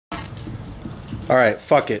All right,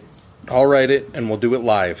 fuck it. I'll write it and we'll do it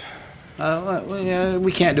live.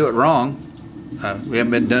 We can't do it wrong. We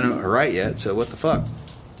haven't been done it right yet, so what the fuck?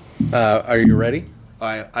 Are you ready?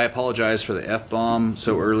 I apologize for the F-bomb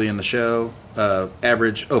so early in the show.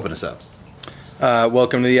 Average, open us up.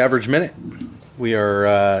 Welcome to the Average Minute. We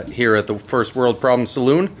are here at the First World Problem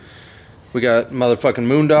Saloon. We got motherfucking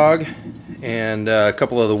Moondog and a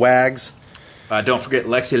couple of the wags. Don't forget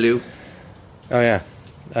Lexi Lou. Oh, yeah.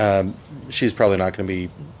 She's probably not going to be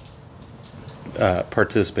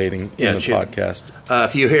participating in the podcast.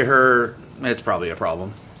 If you hear her, it's probably a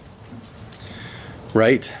problem.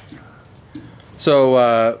 Right.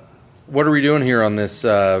 So, what are we doing here on this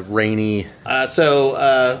rainy...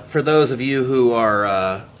 For those of you who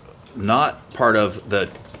are not part of the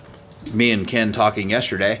me and Ken talking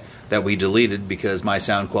yesterday that we deleted because my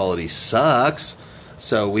sound quality sucks,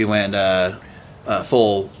 so we went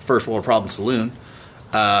full First World Problem Saloon.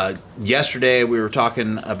 Yesterday we were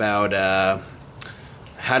talking about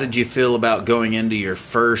how did you feel about going into your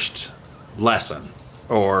first lesson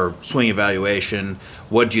or swing evaluation?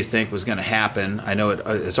 What did you think was going to happen? I know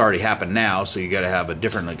it's already happened now, so you got to have a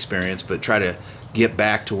different experience, but try to get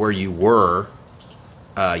back to where you were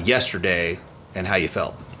yesterday and how you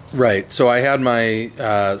felt. Right. So I had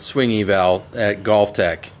my swing eval at Golf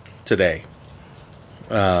Tech today.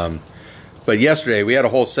 But yesterday we had a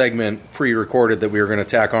whole segment pre-recorded that we were going to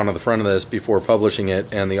tack onto the front of this before publishing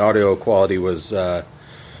it, and the audio quality was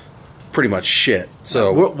pretty much shit.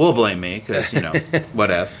 So we'll blame me because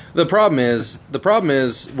whatever. The problem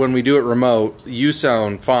is when we do it remote, you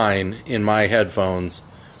sound fine in my headphones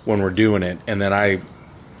when we're doing it, and then I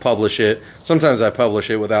publish it. Sometimes I publish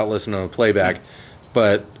it without listening to the playback,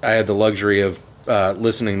 but I had the luxury of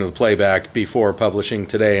listening to the playback before publishing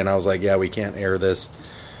today, and I was like, yeah, we can't air this.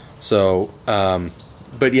 So,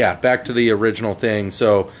 but yeah, back to the original thing.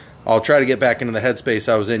 So I'll try to get back into the headspace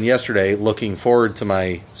I was in yesterday, looking forward to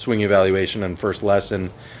my swing evaluation and first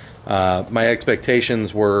lesson. My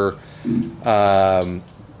expectations were, I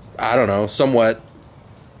don't know, somewhat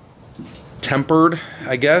tempered,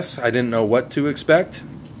 I guess. I didn't know what to expect.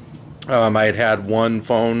 I had one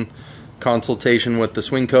phone consultation with the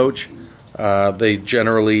swing coach. They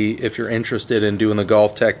generally, if you're interested in doing the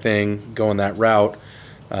Golf Tech thing, going that route,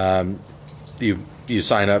 you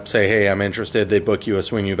sign up, say, hey, I'm interested. They book you a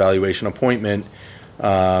swing evaluation appointment,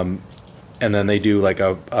 and then they do like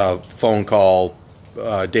a phone call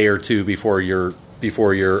a day or two before your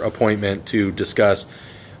appointment to discuss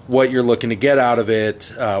what you're looking to get out of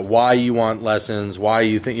it, why you want lessons, why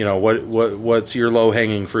you think, what's your low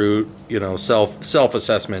hanging fruit, self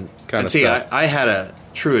assessment kind of stuff. I had a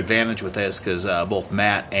true advantage with this because both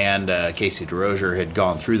Matt and Casey DeRozier had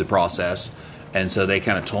gone through the process, and so they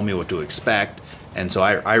kind of told me what to expect. And so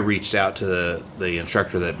I reached out to the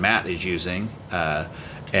instructor that Matt is using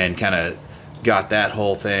and kind of got that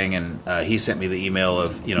whole thing. And he sent me the email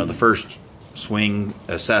of, the first swing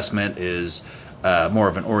assessment is more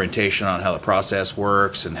of an orientation on how the process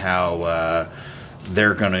works and how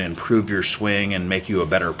they're going to improve your swing and make you a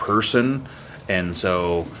better person. And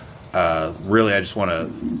so really I just want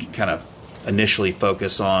to kind of initially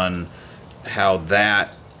focus on how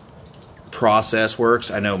that process works.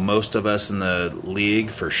 I know most of us in the league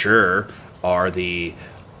for sure are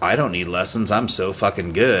I don't need lessons, I'm so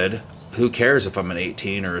fucking good, who cares if I'm an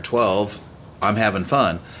 18 or a 12, I'm having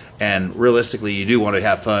fun. And realistically you do want to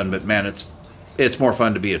have fun, but man, it's more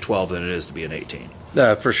fun to be a 12 than it is to be an 18.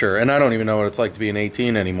 For sure. And I don't even know what it's like to be an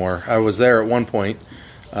 18 anymore. I was there at one point,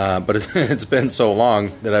 but it's been so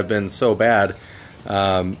long that I've been so bad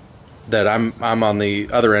that I'm on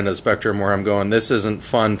the other end of the spectrum where I'm going, this isn't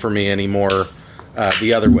fun for me anymore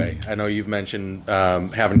the other way. I know you've mentioned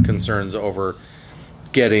having concerns over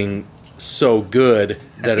getting so good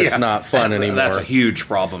that it's not fun anymore. That's a huge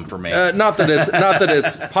problem for me. Not that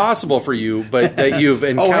it's possible for you, but that you've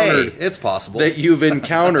encountered it's possible. That you've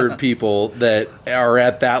encountered people that are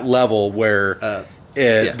at that level where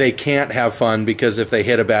they can't have fun because if they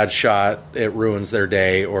hit a bad shot, it ruins their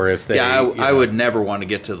day, or if they... I would never want to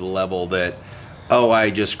get to the level that, I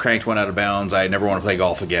just cranked one out of bounds, I never want to play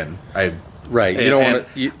golf again. Right. You don't want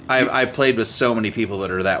to... I've played with so many people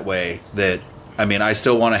that are that way that, I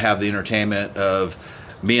still want to have the entertainment of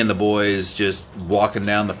me and the boys just walking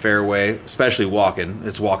down the fairway, especially walking.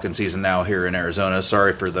 It's walking season now here in Arizona.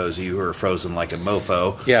 Sorry for those of you who are frozen like a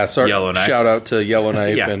mofo. Yeah, sorry. Yellowknife. Shout out to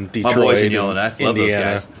Yellowknife and Detroit. My boys in Yellowknife. Love Indiana.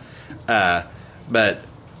 those guys. But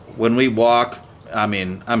when we walk,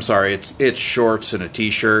 I'm sorry, it's shorts and a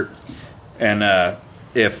t-shirt. And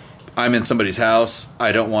if I'm in somebody's house,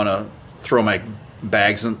 I don't want to throw my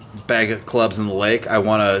bag of clubs in the lake. I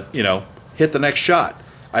want to, hit the next shot.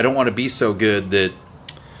 I don't want to be so good that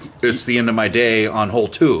it's the end of my day on hole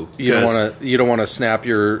 2. You don't want to snap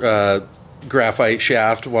your graphite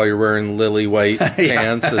shaft while you're wearing lily white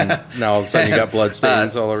pants, and now all of a sudden you got blood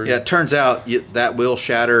stains all over. Yeah, it turns out that will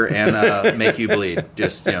shatter and make you bleed.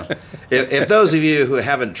 Just if those of you who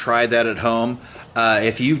haven't tried that at home,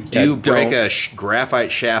 if you do break a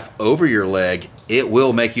graphite shaft over your leg, it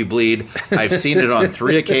will make you bleed. I've seen it on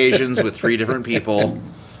 3 occasions with 3 different people.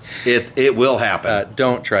 It will happen.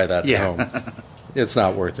 Don't try that at home. It's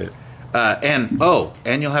not worth it.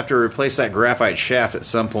 And you'll have to replace that graphite shaft at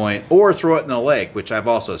some point, or throw it in the lake, which I've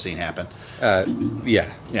also seen happen.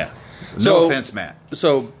 Yeah. No offense, Matt.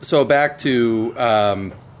 So back to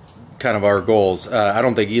kind of our goals. I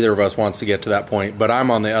don't think either of us wants to get to that point, but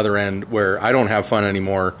I'm on the other end where I don't have fun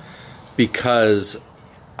anymore because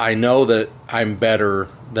I know that I'm better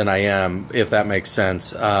than I am, if that makes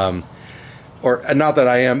sense. Or not that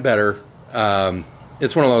I am better.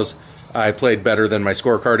 It's one of those, I played better than my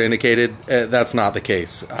scorecard indicated. That's not the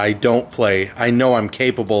case. I don't play. I know I'm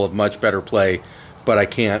capable of much better play, but I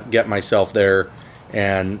can't get myself there.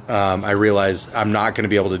 And I realize I'm not going to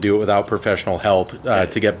be able to do it without professional help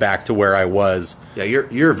to get back to where I was. Yeah,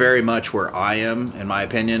 you're very much where I am, in my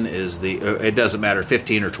opinion, it doesn't matter,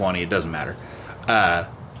 15 or 20, it doesn't matter.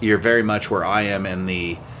 You're very much where I am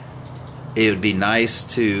it would be nice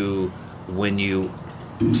to, when you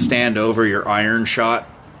stand over your iron shot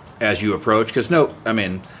as you approach, because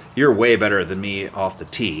you're way better than me off the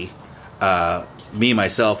tee. Me,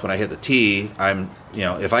 myself, when I hit the tee,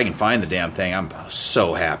 if I can find the damn thing, I'm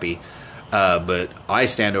so happy. But I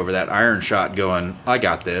stand over that iron shot going, I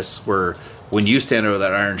got this. Where when you stand over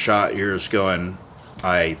that iron shot, you're just going,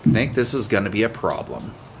 I think this is going to be a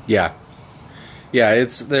problem. Yeah. Yeah,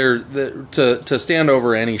 it's to stand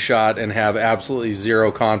over any shot and have absolutely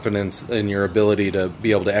zero confidence in your ability to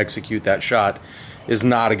be able to execute that shot is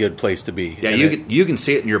not a good place to be. Yeah, you can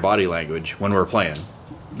see it in your body language when we're playing.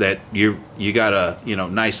 That you got a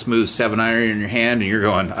nice smooth 7-iron in your hand, and you're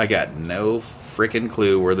going, I got no freaking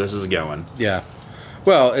clue where this is going. Yeah.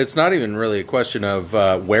 Well, it's not even really a question of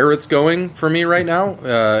where it's going for me right now.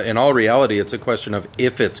 In all reality, it's a question of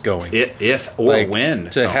if it's going. If or when.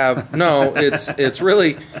 It's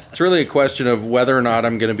really a question of whether or not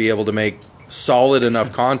I'm going to be able to make solid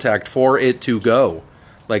enough contact for it to go.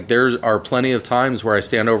 Like, there are plenty of times where I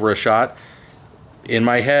stand over a shot. In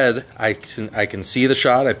my head, I can see the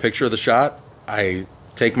shot. I picture the shot. I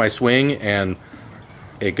take my swing, and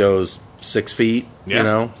it goes 6 feet.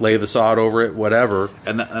 Yeah. Lay the sod over it, whatever.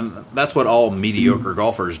 And that's what all mediocre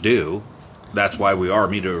golfers do. That's why we are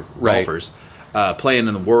mediocre golfers. Playing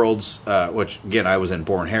in the Worlds, which again I was in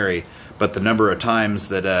Born Harry, but the number of times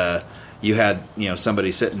that you had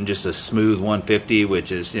somebody sitting just a smooth 150,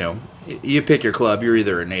 which is you pick your club, you're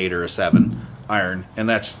either an 8 or a 7 iron, and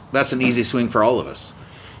that's an easy swing for all of us.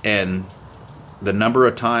 And the number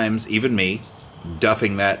of times, even me,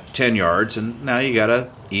 duffing that 10 yards, and now you got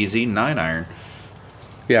a easy 9 iron.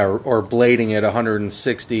 Yeah, or blading it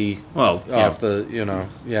 160 off the,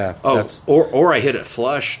 yeah. Oh, or I hit it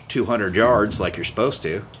flush 200 yards like you're supposed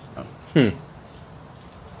to.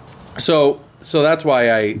 So that's why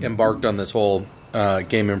I embarked on this whole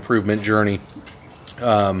game improvement journey,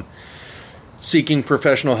 seeking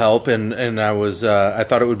professional help, and I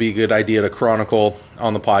thought it would be a good idea to chronicle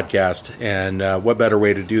on the podcast, and what better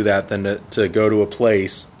way to do that than to go to a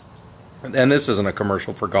place, and this isn't a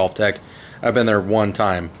commercial for Golf Tech. I've been there one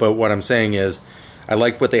time, but what I'm saying is I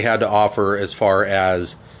liked what they had to offer as far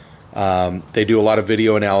as they do a lot of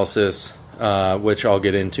video analysis, which I'll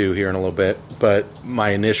get into here in a little bit, but my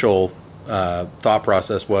initial thought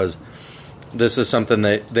process was this is something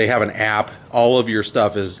that they have an app. All of your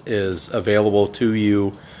stuff is available to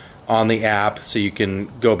you on the app, so you can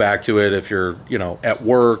go back to it if you're at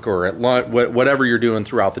work or at lunch, whatever you're doing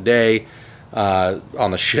throughout the day.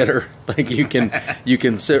 On the shitter, like you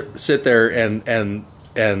can sit there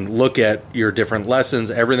and look at your different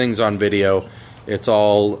lessons. Everything's on video. It's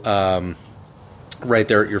all right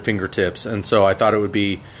there at your fingertips. And so I thought it would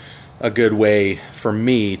be a good way for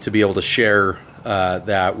me to be able to share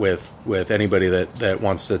that with anybody that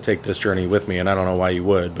wants to take this journey with me. And I don't know why you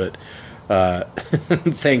would, but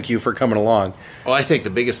thank you for coming along. Well, I think the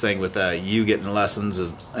biggest thing with you getting lessons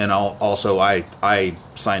is, and also I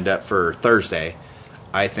signed up for Thursday.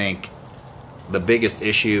 I think the biggest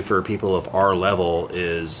issue for people of our level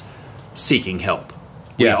is seeking help.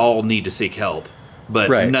 We all need to seek help, but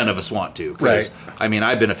none of us want to. Right.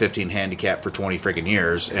 I've been a 15 handicap for 20 freaking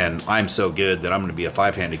years, and I'm so good that I'm going to be a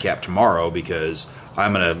 5 handicap tomorrow because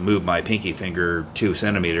I'm going to move my pinky finger 2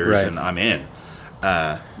 centimeters and I'm in.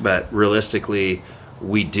 But realistically,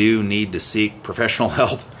 we do need to seek professional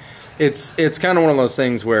help. It's kind of one of those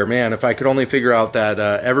things where, man, if I could only figure out that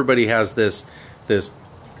everybody has this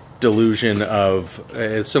delusion of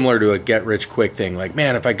it's similar to a get rich quick thing. Like,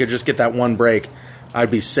 man, if I could just get that one break,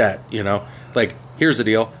 I'd be set. Like, here's the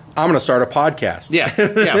deal. I'm going to start a podcast. Yeah.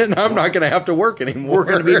 And I'm not going to have to work anymore. We're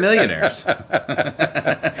going to be millionaires.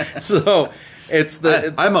 So it's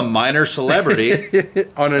I'm a minor celebrity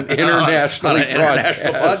on an international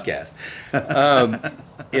podcast.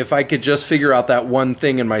 If I could just figure out that one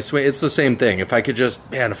thing in my swing, it's the same thing. If I could just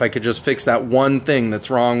fix that one thing that's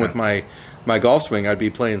wrong with my golf swing, I'd be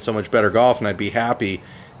playing so much better golf and I'd be happy.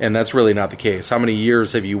 And that's really not the case. How many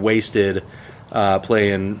years have you wasted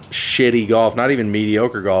playing shitty golf, not even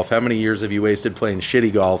mediocre golf? How many years have you wasted playing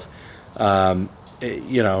shitty golf?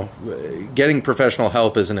 Getting professional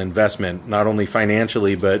help is an investment, not only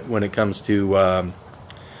financially, but when it comes to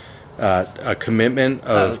a commitment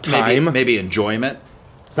of time. Maybe enjoyment.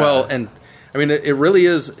 Well, and I mean, it really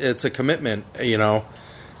is, it's a commitment,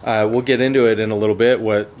 We'll get into it in a little bit,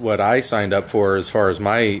 what I signed up for as far as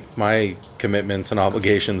my commitments and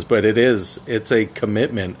obligations, but it's a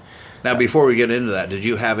commitment. Now, before we get into that, did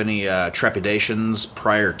you have any trepidations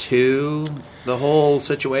prior to the whole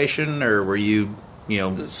situation, or were you,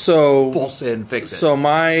 full send, fix it? So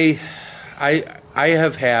I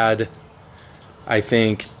have had, I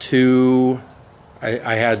think,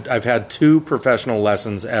 I've had 2 professional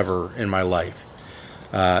lessons ever in my life.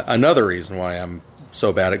 Another reason why I'm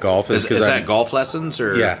so bad at golf is because that golf lessons,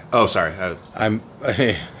 or yeah. Oh, sorry.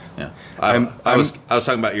 Yeah. I was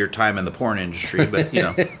talking about your time in the porn industry, but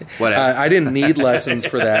whatever. I didn't need lessons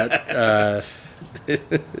for that.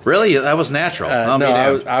 Really, that was natural.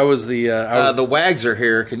 I was the wags are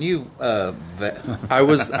here. Can you? I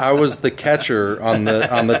was the catcher on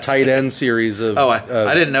the tight end series of.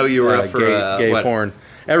 I didn't know you were up for gay porn.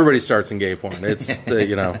 Everybody starts in gay porn. It's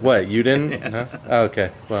what you didn't? No? Oh,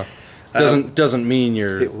 okay, well, doesn't mean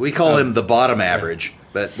you're. We call him the bottom average.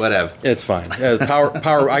 But whatever. It's fine.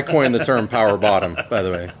 Power. I coined the term power bottom, by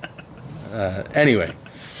the way. Anyway.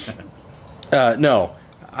 No.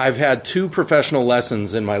 I've had 2 professional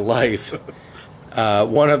lessons in my life.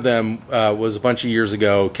 One of them was a bunch of years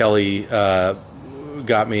ago. Kelly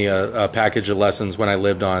got me a package of lessons when we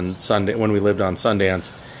lived on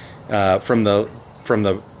Sundance, from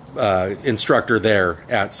the instructor there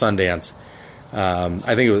at Sundance.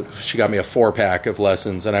 I think she got me a 4-pack of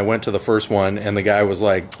lessons, and I went to the first one, and the guy was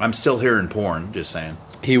like, "I'm still hearing porn." Just saying.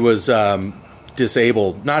 He was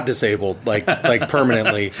disabled, not disabled, like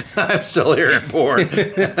permanently. I'm still hearing porn.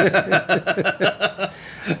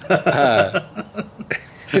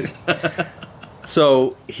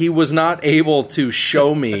 So he was not able to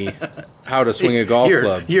show me how to swing a golf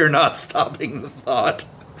club. You're not stopping the thought.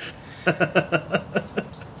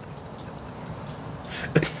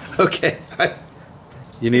 Okay.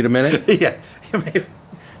 You need a minute? Yeah.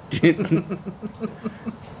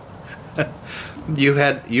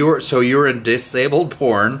 You were in disabled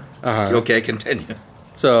porn. Uh-huh. Okay, continue.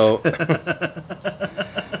 So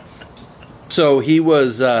he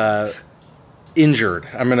was injured.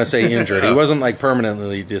 I'm going to say injured. He wasn't like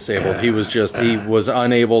permanently disabled. He was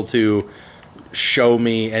unable to show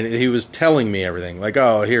me, and he was telling me everything. Like,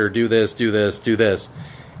 oh, here, do this, do this, do this.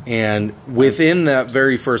 And within that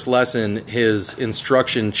very first lesson, his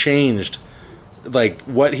instruction changed. Like,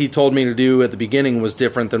 what he told me to do at the beginning was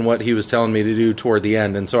different than what he was telling me to do toward the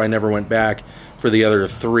end. And so I never went back for the other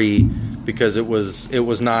 3 because it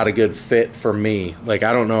was not a good fit for me. Like,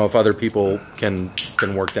 I don't know if other people can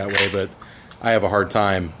work that way, but I have a hard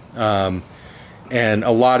time. And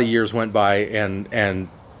a lot of years went by, and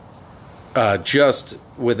just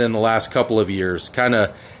within the last couple of years, kind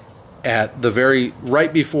of at the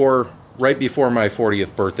right before my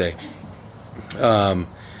 40th birthday.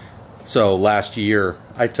 So last year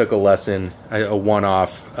I took a lesson, a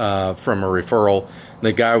one-off from a referral.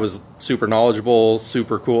 The guy was super knowledgeable,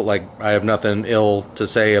 super cool. Like, I have nothing ill to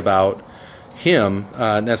say about him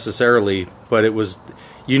necessarily, but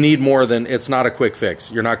you need more than, it's not a quick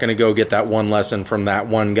fix. You're not going to go get that one lesson from that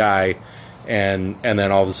one guy and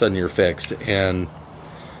then all of a sudden you're fixed. And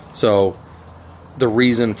so the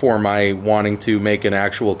reason for my wanting to make an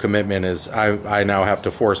actual commitment is I now have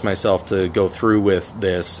to force myself to go through with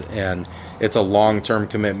this, and it's a long-term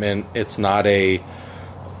commitment. It's not it's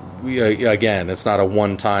not a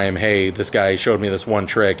one-time, hey, this guy showed me this one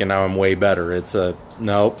trick and now I'm way better. It's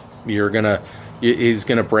nope, you're gonna he's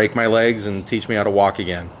going to break my legs and teach me how to walk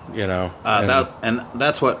again. And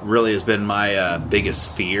that's what really has been my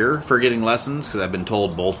biggest fear for getting lessons, because I've been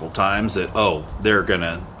told multiple times that they're going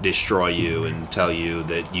to destroy you and tell you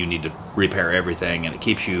that you need to repair everything, and it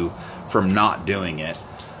keeps you from not doing it.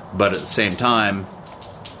 But at the same time,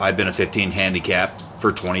 I've been a 15 handicap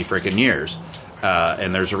for 20 freaking years,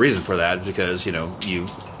 and there's a reason for that, because you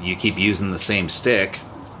keep using the same stick,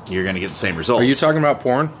 you're going to get the same results. Are you talking about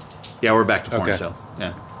porn? Yeah, we're back to porn. Okay. So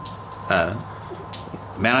yeah.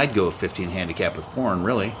 Man, I'd go 15 handicap with porn,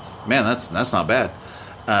 really. Man, that's not bad.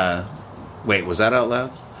 Wait, was that out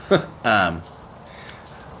loud?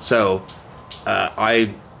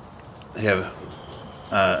 I have,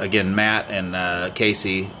 again, Matt and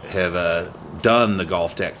Casey have done the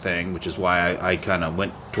golf tech thing, which is why I kind of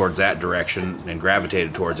went towards that direction and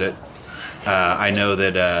gravitated towards it. I know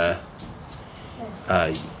that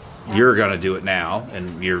you're going to do it now,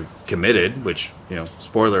 and you're committed, which,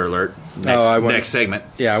 spoiler alert, next segment.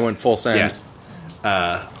 Yeah, I went full send.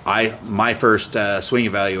 Yeah. My first swing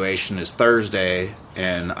evaluation is Thursday,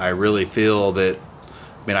 and I really feel that,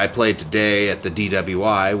 I played today at the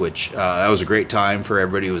DWI, which that was a great time for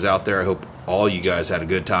everybody who was out there. I hope all you guys had a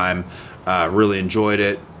good time. Really enjoyed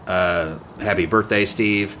it. Happy birthday,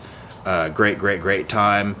 Steve. Great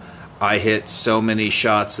time. I hit so many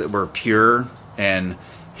shots that were pure, and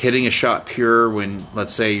hitting a shot pure when,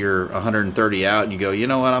 let's say, you're 130 out and you go, you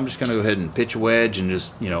know what, I'm just going to go ahead and pitch a wedge and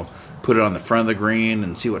just, put it on the front of the green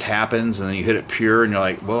and see what happens, and then you hit it pure and you're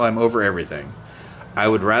like, well, I'm over everything. I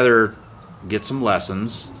would rather get some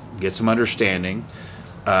lessons, get some understanding,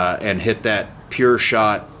 and hit that pure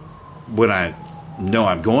shot when I know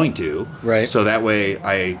I'm going to. Right. So that way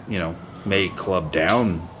I, may club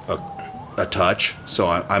down a touch, so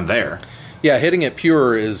I'm there. Yeah, hitting it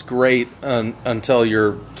pure is great until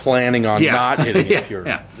you're planning on not hitting it pure.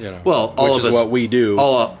 Yeah. Well, all which of is us, what we do.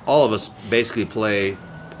 All of us basically play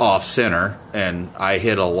off center, and I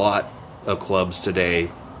hit a lot of clubs today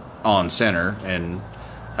on center, and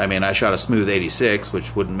I shot a smooth 86,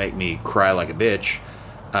 which wouldn't make me cry like a bitch,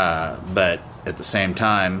 but at the same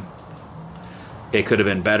time, it could have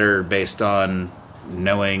been better based on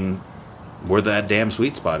knowing where that damn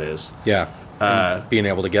sweet spot is. Yeah, being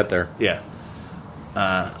able to get there. Yeah.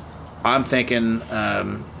 I'm thinking,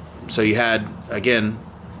 so you had, again,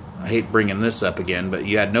 I hate bringing this up again, but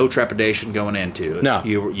you had no trepidation going into it. No.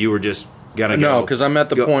 You were just going to go. No, because I'm at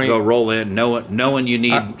the point. Go roll in, knowing you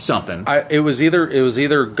need something. It was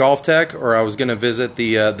either golf tech, or I was going to visit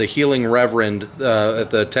the healing reverend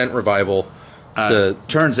at the tent revival to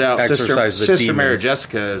turns out exercise the Sister demons. Mary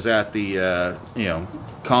Jessica is at the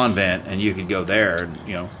convent, and you could go there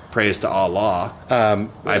and praise to Allah.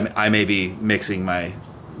 I may be mixing my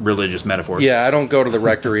religious metaphors. Yeah, I don't go to the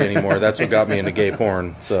rectory anymore. That's what got me into gay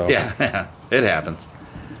porn. So yeah, it happens.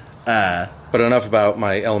 But enough about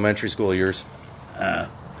my elementary school years.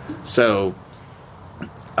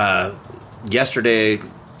 Yesterday,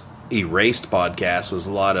 Erased podcast was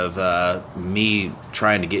a lot of me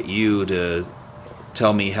trying to get you to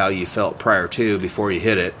tell me how you felt prior to, before you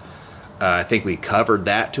hit it. I think we covered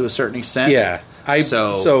that to a certain extent. Yeah.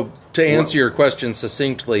 So to answer your question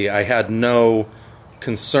succinctly, I had no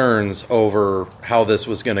concerns over how this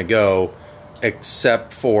was going to go,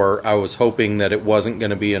 except for I was hoping that it wasn't going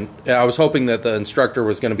to be I was hoping that the instructor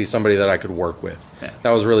was going to be somebody that I could work with. Yeah. That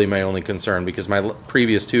was really my only concern, because my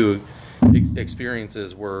previous two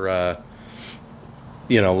experiences were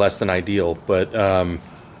less than ideal. But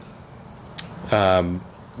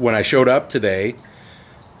when I showed up today,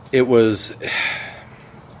 it was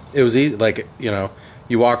easy. Like,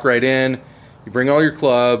 you walk right in, you bring all your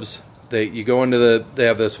clubs, you go into they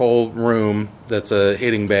have this whole room that's a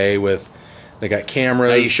hitting bay they got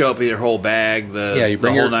cameras. Now you show up with your whole bag, you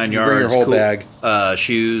bring the whole 9 yards, bring your whole bag,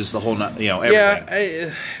 shoes, the whole everything.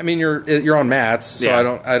 Yeah, you're on mats, so yeah. I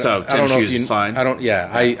don't know shoes if is fine.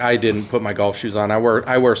 I didn't put my golf shoes on. I wear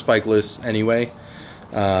spikeless anyway.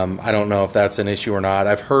 I don't know if that's an issue or not.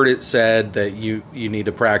 I've heard it said that you need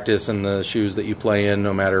to practice in the shoes that you play in,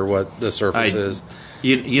 no matter what the surface is.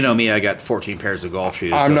 You know me, I got 14 pairs of golf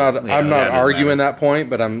shoes. I'm not arguing that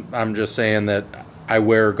point, but I'm just saying that I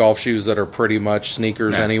wear golf shoes that are pretty much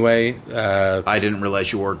sneakers anyway. I didn't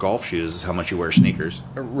realize you wore golf shoes. Is how much you wear sneakers.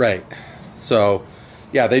 Right. So,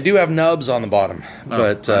 yeah, they do have nubs on the bottom,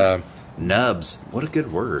 but nubs. What a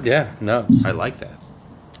good word. Yeah, nubs. I like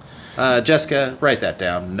that. Jessica, write that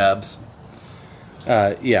down. Nubs.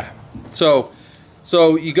 Yeah. So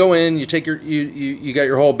you go in, you take you got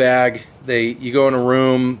your whole bag. You go in a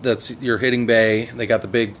room that's your hitting bay. They got the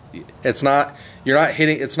big. It's not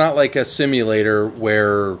like a simulator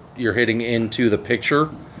where you're hitting into the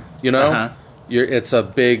picture. It's a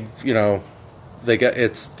big,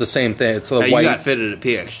 it's the same thing. It's a Now, white. you got fitted at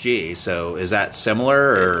PXG, so is that similar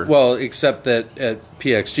or? Well, except that at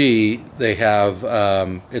PXG they have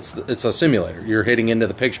it's a simulator. You're hitting into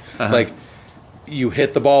the picture, like you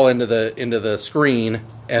hit the ball into the screen,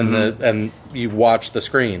 and and you watch the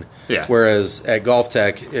screen. Yeah. Whereas at Golf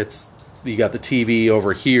Tech, you got the TV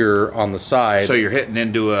over here on the side. So you're hitting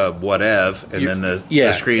into a whatever, and then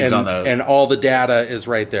the screen's on the... And all the data is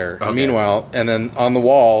right there. Okay. Meanwhile, and then on the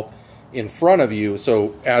wall in front of you,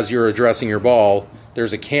 so as you're addressing your ball,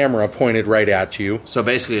 there's a camera pointed right at you. So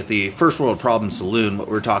basically at the First World Problem Saloon, what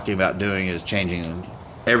we're talking about doing is changing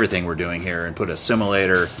everything we're doing here and put a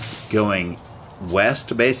simulator going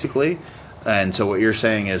west, basically. And so what you're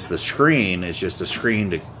saying is the screen is just a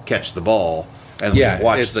screen to catch the ball. And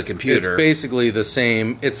watch the computer. It's basically the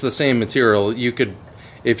same. It's the same material. You could,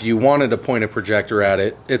 if you wanted to point a projector at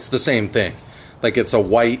it, it's the same thing. Like it's a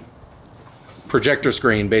white projector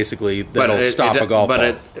screen, basically, that'll stop a golf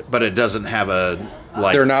ball. But it doesn't have a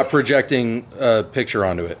They're not projecting a picture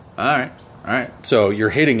onto it. All right. So you're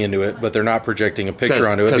hitting into it, but they're not projecting a picture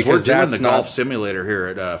onto it because we're doing the not golf simulator here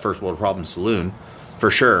at First World Problem Saloon. For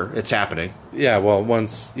sure, it's happening. Yeah, well,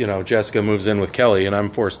 once Jessica moves in with Kelly, and I'm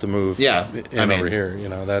forced to move over here,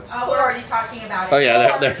 that's. Oh, we're already talking about it. Oh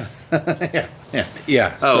yeah,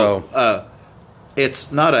 yeah. Oh, so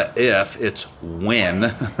it's not a if, it's when.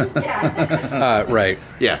 right.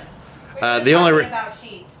 Yeah. The only about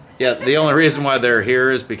sheets. The only reason why they're here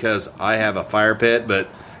is because I have a fire pit, but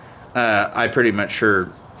I'm pretty much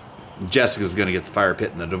sure Jessica's going to get the fire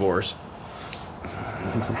pit in the divorce.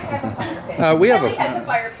 We have Kelly has a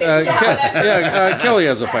fire pit. Kelly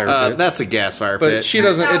has a fire pit. That's a gas fire but pit. she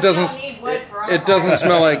doesn't. It doesn't. Need wood for our It doesn't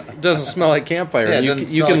smell like campfire. Yeah,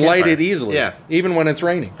 You can light it easily. Yeah. Even when it's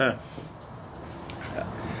raining.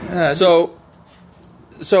 So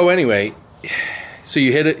anyway, so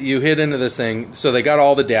you hit into this thing. So they got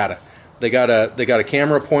all the data. They got a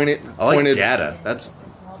camera pointed. I like pointed, data. That's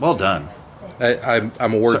well done. I'm a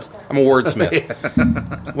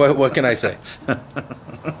wordsmith. What can I say?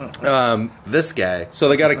 This guy. So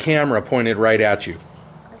they got a camera pointed right at you.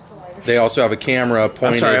 They also have a camera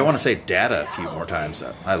pointed. I'm sorry, I want to say data a few more times.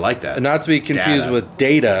 I like that. Not to be confused Data. with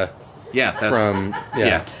data. Yeah. From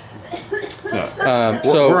No,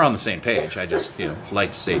 so we're on the same page. I just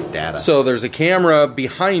like to say data. So there's a camera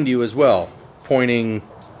behind you as well, pointing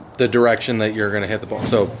the direction that you're going to hit the ball.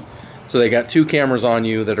 So they got two cameras on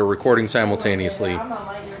you that are recording simultaneously. I'm gonna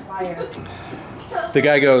light your fire. The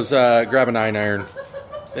guy goes, grab a 9-iron,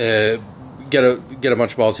 get a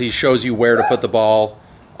bunch of balls. He shows you where to put the ball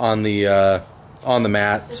on the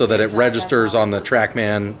mat so that it registers on the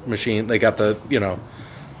TrackMan machine. They got the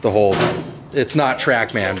whole. It's not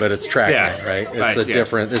TrackMan, but it's TrackMan, right? It's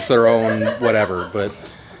different. It's their own whatever. But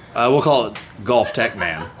we'll call it Golf Tech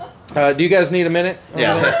Man. do you guys need a minute?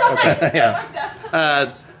 Yeah. Okay.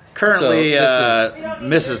 Yeah. Currently, So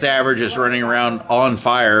Mrs. Average is running around on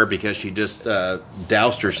fire because she just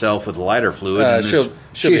doused herself with lighter fluid. And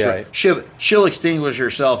She'll be all right. She'll extinguish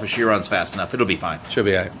herself if she runs fast enough. It'll be fine. She'll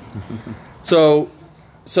be all right. So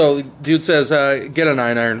dude says, get a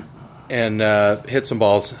 9-iron and hit some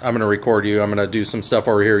balls. I'm going to record you. I'm going to do some stuff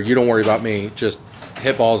over here. You don't worry about me. Just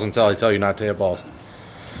hit balls until I tell you not to hit balls.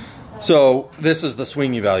 So this is the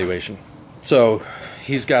swing evaluation. So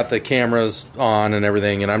he's got the cameras on and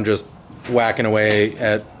everything, and I'm just whacking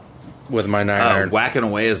away with my 9-iron. Whacking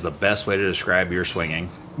away is the best way to describe your swinging.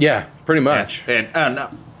 Yeah, pretty much. And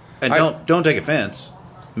don't take offense.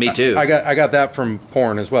 Me too. I got that from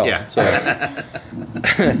porn as well. Yeah. So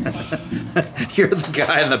you're the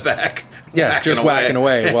guy in the back. Yeah, just whacking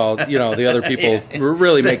away while the other people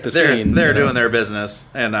really make the scene. They're doing their business,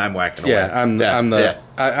 and I'm whacking away. Yeah,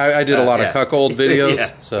 I did a lot of cuckold videos.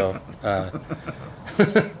 Yeah. So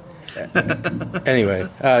anyway,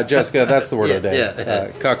 Jessica, that's the word of the day.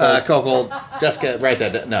 Yeah. Cuckold. Cuckold. Jessica, write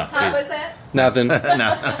that down. No, How please. was that? Nothing.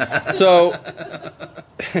 No. So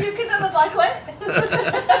New Kids on the Block, what?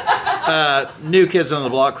 New Kids on the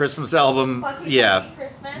Block Christmas album. Funky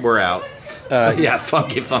Christmas. We're out.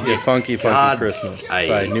 Funky. Funky God. Christmas Aye.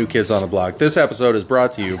 by New Kids on the Block. This episode is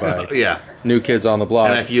brought to you by Yeah. New Kids on the Block.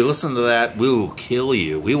 And if you listen to that, we will kill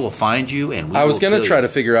you. We will find you, and I was going to try to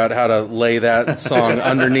figure out how to lay that song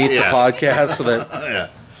underneath the podcast so that. Yeah.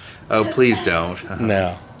 Oh, please don't.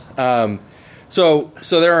 No. So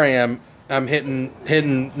there I am. I'm hitting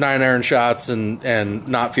 9-iron shots and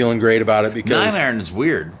not feeling great about it because 9-iron is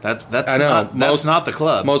weird. That's I know. that's not the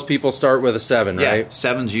club. Most people start with a 7, right?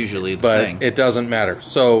 7's usually the But thing. it doesn't matter.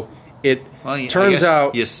 So I turns guess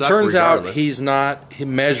out you suck regardless. he's not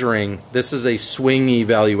measuring. This is a swing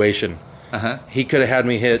evaluation. Uh-huh. He could have had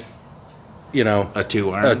me hit a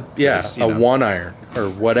 2-iron, a 1-iron or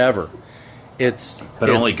whatever.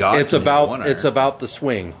 Only God it's can about do a 1-iron. it's about the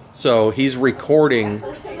swing. So he's recording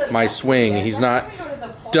my swing. He's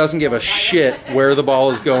doesn't give a shit where the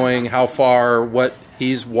ball is going, how far, what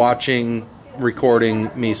he's watching, recording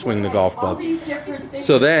me swing the golf club.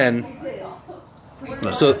 So then,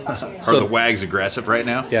 so are the wags aggressive right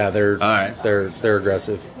now? yeah, they're All right. they're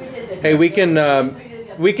aggressive. Hey, we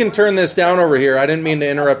can turn this down over here. I didn't mean to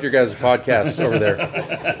interrupt your guys' podcast over there.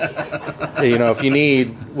 If you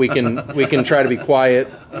need, we can try to be quiet.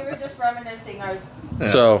 We were just reminiscing our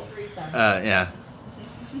So, threesome. Yeah.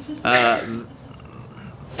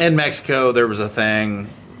 In Mexico, there was a thing.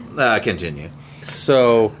 Continue.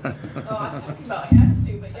 so Oh, I was talking about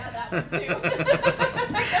Havasu, but yeah, that one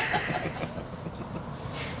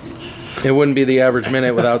too. it wouldn't be the average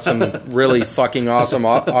minute without some really fucking awesome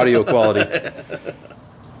audio quality.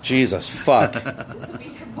 Jesus fuck.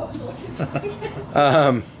 Speed proposals.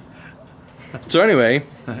 So anyway,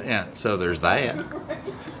 Yeah. So there's that.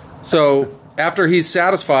 so after he's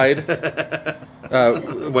satisfied, back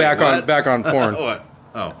on porn. What?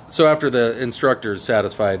 Oh. So after the instructor is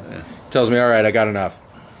satisfied, he tells me, "All right, I got enough."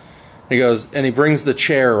 He goes and he brings the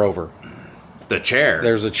chair over. The chair.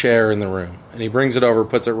 There's a chair in the room, and he brings it over,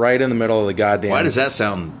 puts it right in the middle of the goddamn. Why does that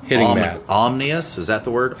sound hitting mat? Omnious? Is that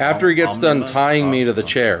the word? After he gets done Omnibus? tying me to the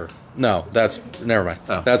chair. No, never mind.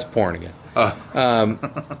 Oh. That's porn again. Oh.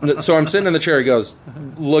 So I'm sitting in the chair. He goes,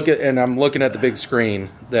 and I'm looking at the big screen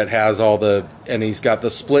that has and he's got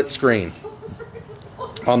the split screen.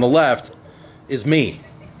 On the left is me.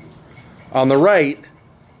 On the right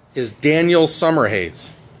is Daniel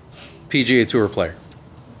Summerhays, PGA Tour player.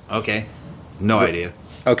 Okay. No idea.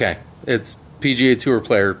 Okay, it's PGA Tour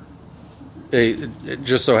player. It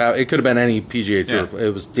just so how it could have been any PGA Tour. Yeah.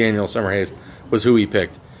 It was Daniel Summerhays was who he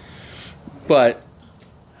picked. But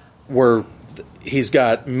he's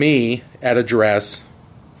got me at a dress,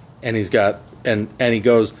 and he's got and he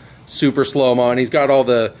goes super slow mo, and he's got all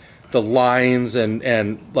the lines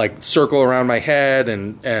and like circle around my head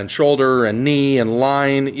and shoulder and knee and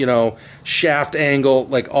line, shaft angle,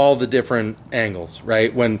 like all the different angles,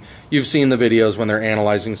 right? When you've seen the videos when they're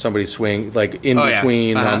analyzing somebody's swing, like in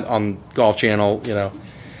between on Golf Channel,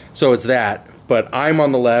 So it's that. But I'm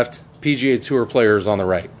on the left, PGA Tour players on the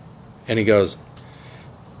right. And he goes,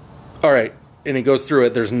 all right. And he goes through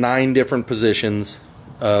it. There's 9 different positions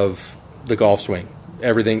of the golf swing.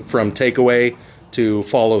 Everything from takeaway to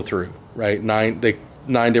follow through, right? 9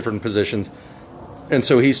 different positions. And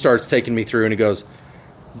so he starts taking me through and he goes,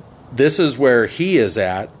 this is where he is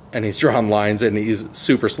at. And he's drawn lines and he's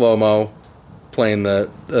super slow-mo playing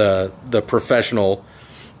the professional.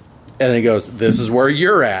 And he goes, this is where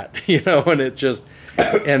you're at, and it just,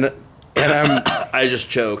 and I'm, I just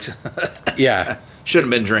choked. yeah.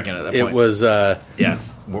 Shouldn't have been drinking at that point. It was, yeah.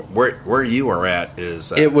 Where you are at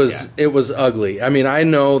is. It was ugly. I mean, I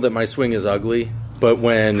know that my swing is ugly, but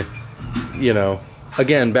when,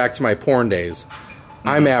 again, back to my porn days,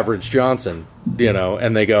 I'm Average Johnson,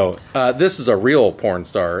 and they go, this is a real porn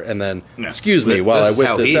star, and then, excuse me while I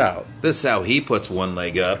whip this out. This is how he puts one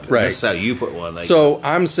leg up. Right. This is how you put one leg up. So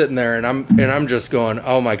I'm sitting there, and I'm just going,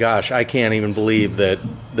 oh my gosh, I can't even believe that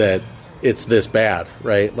it's this bad,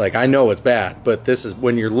 right? Like, I know it's bad, but this is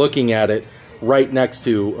when you're looking at it right next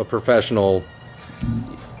to a professional.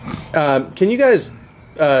 Can you guys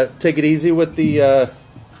take it easy with the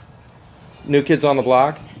New Kids on the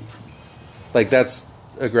Block? Like, that's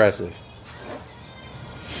aggressive.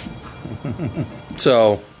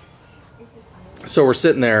 So we're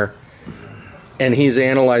sitting there, and he's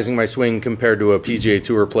analyzing my swing compared to a PGA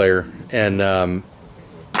Tour player, and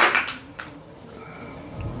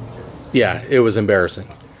yeah, it was embarrassing.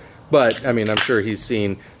 But I mean, I'm sure he's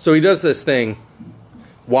seen. So he does this thing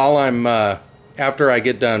while I'm after I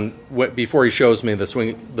get done before he shows me the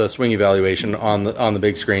swing evaluation on the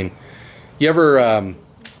big screen. You ever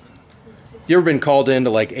been called into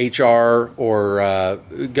like HR or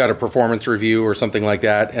got a performance review or something like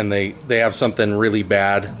that, and they have something really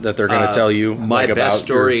bad that they're going to tell you? My like, best about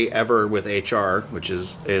story ever with HR, which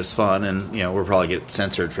is fun, and we'll probably get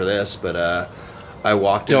censored for this, but I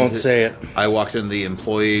walked. Don't say it. I walked into the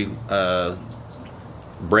employee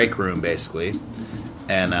break room basically,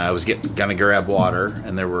 and I was gonna grab water,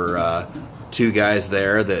 and there were 2 guys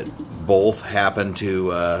there that both happened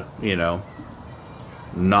to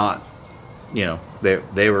not.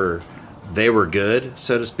 They were good,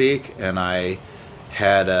 so to speak, and I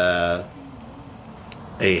had a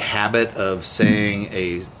habit of saying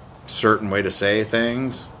a certain way to say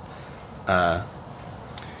things.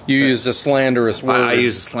 You used a slanderous word. I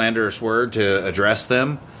used a slanderous word to address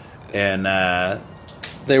them, and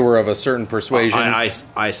they were of a certain persuasion.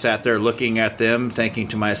 I sat there looking at them, thinking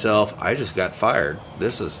to myself, I just got fired.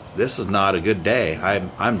 This is not a good day.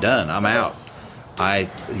 I'm done. I'm out.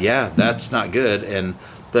 That's not good. And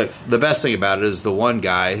the best thing about it is the one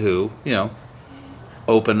guy who,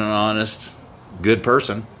 open and honest, good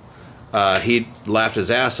person. He laughed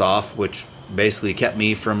his ass off, which basically kept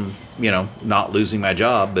me from, not losing my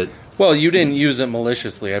job. But well, you didn't use it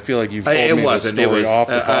maliciously. I feel like you've told me the story off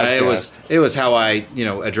the podcast. It was how I,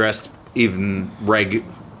 addressed even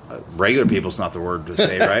regular people's not the word to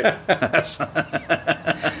say, right?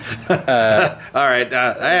 All right,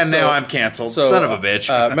 and now I'm canceled. Son of a bitch.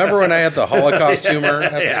 Remember when I had the Holocaust humor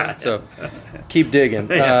episode? Yeah. So keep digging.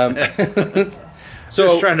 Just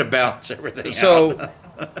trying to balance everything out.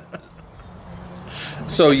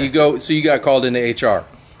 So you got called into HR.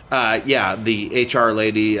 The HR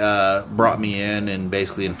lady brought me in and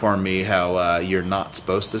basically informed me how you're not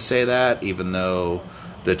supposed to say that, even though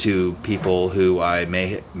the two people who I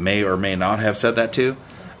may or may not have said that to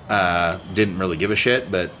didn't really give a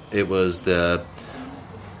shit. But it was go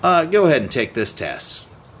ahead and take this test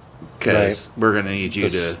because we're going to need you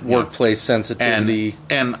to workplace sensitivity.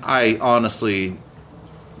 And I honestly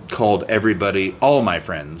called everybody, all my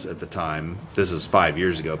friends at the time. This is 5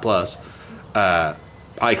 years ago plus. I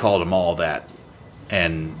called them all that,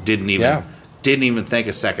 and didn't even think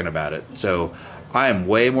a second about it. So I am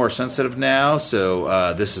way more sensitive now.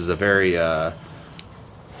 So this is a very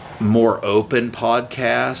more open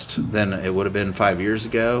podcast than it would have been 5 years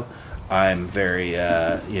ago. I'm very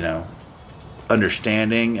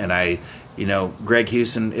understanding, and Greg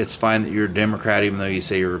Houston, it's fine that you're a Democrat, even though you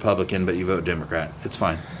say you're Republican, but you vote Democrat. It's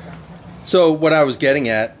fine. So what I was getting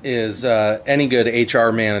at is any good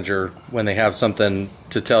HR manager, when they have something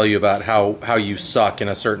to tell you about how you suck in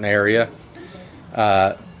a certain area,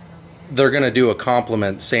 they're going to do a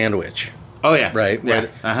compliment sandwich. Oh, yeah. Right? Yeah.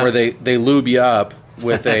 Where they lube you up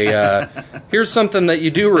with a, here's something that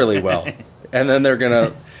you do really well. And then they're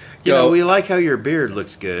going to go, we like how your beard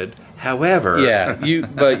looks good. However,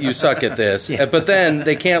 but you suck at this. Yeah. But then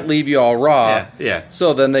they can't leave you all raw. Yeah.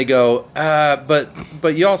 So then they go,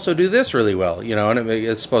 but you also do this really well, and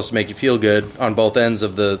it's supposed to make you feel good on both ends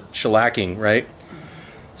of the shellacking, right?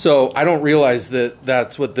 So I don't realize that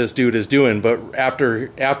that's what this dude is doing. But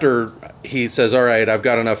after he says, "All right, I've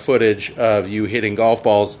got enough footage of you hitting golf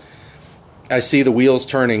balls," I see the wheels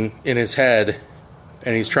turning in his head,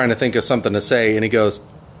 and he's trying to think of something to say, and he goes,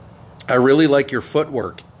 "I really like your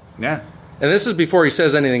footwork." Yeah. And this is before he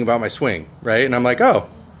says anything about my swing, right? And I'm like, "Oh,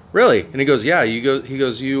 really?" And he goes, "Yeah." I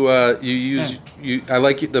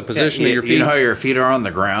like the position of your feet. You know how your feet are on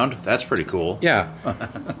the ground? That's pretty cool. Yeah.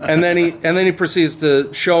 and then he proceeds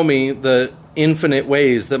to show me the infinite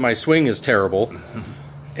ways that my swing is terrible.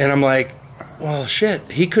 And I'm like, well,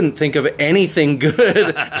 shit. He couldn't think of anything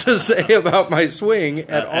good to say about my swing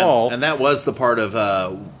at all. And that was the part of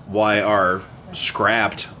why our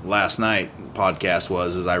scrapped last night podcast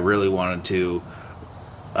is I really wanted to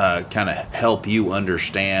kind of help you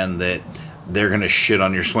understand that they're going to shit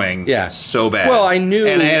on your swing so bad. Well, I knew...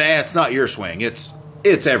 And it's not your swing. It's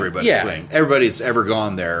everybody's swing. Everybody that's ever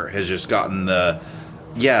gone there has just gotten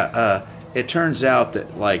it turns out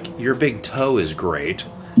that, like, your big toe is great.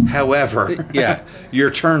 However, your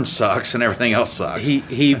turn sucks and everything else sucks.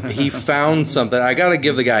 He found something. I got to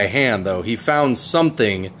give the guy a hand, though. He found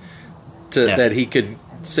something that he could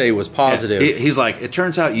say was positive. He's like, it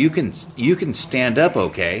turns out you can stand up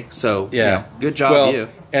okay. So good job, you.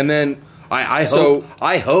 And then I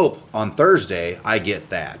hope on Thursday I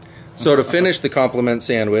get that. So to finish the compliment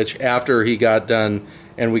sandwich, after he got done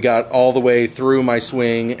and we got all the way through my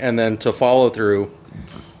swing, and then to follow through,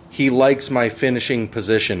 he likes my finishing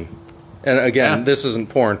position. And again, this isn't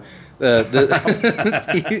porn. I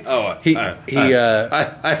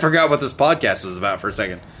forgot what this podcast was about for a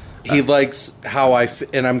second. He likes how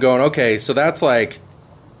and I'm going, okay, so that's like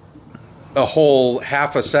a whole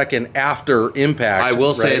half a second after impact. I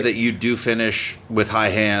will say that you do finish with high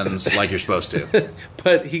hands like you're supposed to.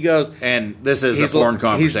 But he goes... And this is a foreign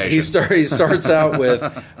conversation. He starts out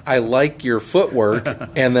with, I like your footwork,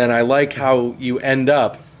 and then I like how you end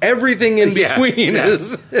up. Everything in between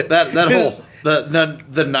is... That whole... The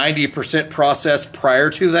 90% process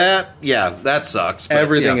prior to that, that sucks. But,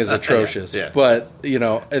 everything is atrocious. But,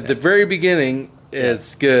 at the very beginning,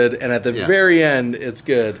 it's good, and at the very end, it's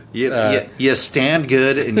good. You stand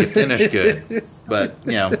good and you finish good. But,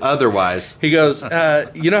 otherwise. He goes,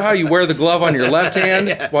 you know how you wear the glove on your left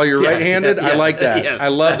hand while you're right-handed? I like that. I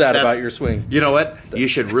love that about your swing. You know what? You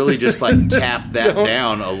should really just tap that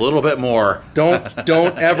down a little bit more. Don't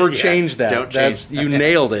ever change that. Don't change. You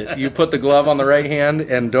nailed it. You put the glove on the right hand,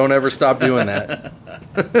 and don't ever stop doing that.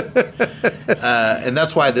 And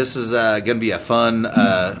that's why this is going to be a fun.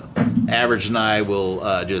 Average and I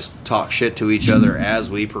will just talk shit to each other as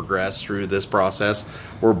we progress through this process.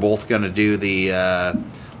 We're both going to do the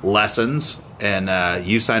lessons, and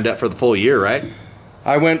you signed up for the full year, right?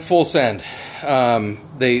 I went full send.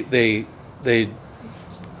 They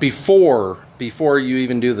before you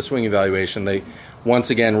even do the swing evaluation, they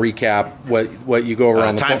once again recap what you go over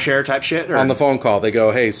on the timeshare type shit or? On the phone call. They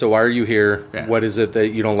go, hey, so why are you here? Yeah. What is it that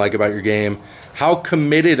you don't like about your game? How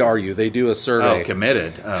committed are you? They do a survey. Oh,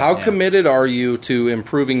 committed. How committed are you to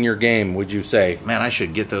improving your game, would you say? Man, I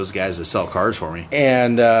should get those guys to sell cars for me.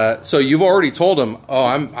 And so you've already told them, oh,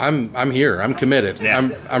 I'm here. I'm committed. Yeah.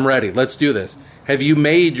 I'm ready. Let's do this. Have you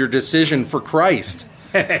made your decision for Christ?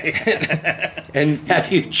 And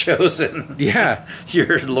have you chosen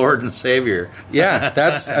your Lord and Savior?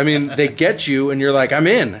 They get you and you're like, I'm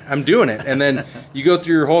in, I'm doing it. And then you go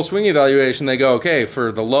through your whole swing evaluation, they go, okay,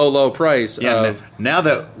 for the low price of... Now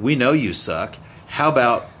that we know you suck, how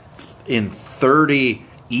about in 30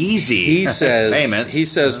 easy payments? He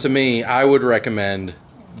says to me, I would recommend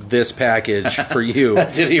this package for you.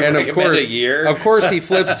 Did he recommend a year? Of course, he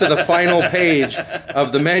flips to the final page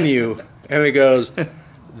of the menu and he goes...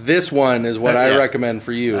 This one is what I recommend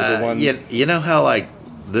for you. The one, you know how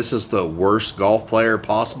this is the worst golf player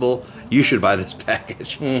possible. You should buy this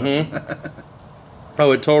package. Mm-hmm.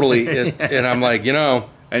 Oh, it totally. And I'm like, and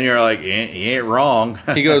you're like, you ain't wrong.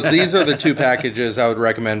 He goes, these are the two packages I would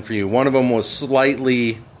recommend for you. One of them was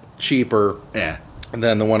slightly cheaper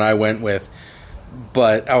than the one I went with,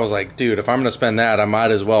 but I was like, dude, if I'm going to spend that, I might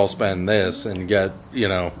as well spend this and get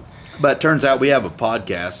But turns out we have a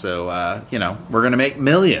podcast, so, we're going to make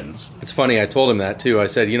millions. It's funny, I told him that, too. I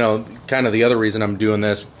said, kind of the other reason I'm doing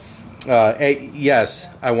this, yes,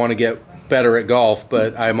 I want to get better at golf,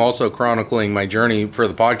 but I'm also chronicling my journey for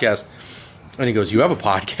the podcast. And he goes, you have a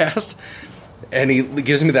podcast? And he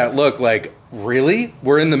gives me that look like, really?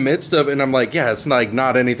 We're in the midst of... And I'm like, yeah, it's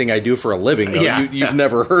not anything I do for a living, though. You've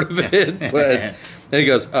never heard of it. But and he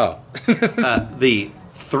goes, oh. The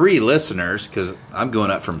 3 listeners, because I'm going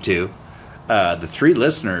up from 2. The 3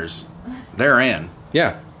 listeners, they're in.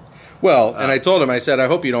 Yeah. Well, and I told him, I said, I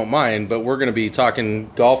hope you don't mind, but we're going to be talking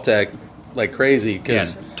golf tech like crazy.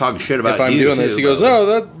 Cause talking shit about if I'm doing this. He goes,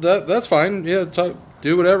 no, that's fine. Yeah,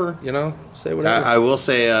 do whatever, say whatever. I will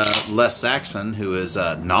say Les Saxon, who is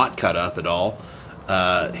not cut up at all,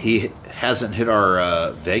 he hasn't hit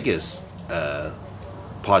our Vegas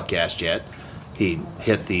podcast yet. He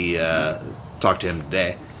hit the... talked to him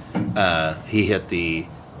today. He hit the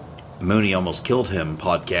Mooney Almost Killed Him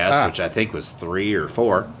podcast, which I think was 3 or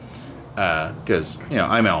 4. Because,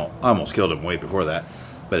 I almost killed him way before that,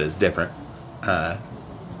 but it's different. But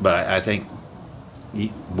I think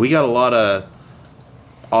we got a lot of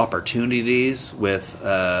opportunities with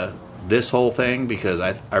this whole thing because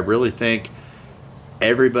I really think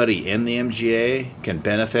everybody in the MGA can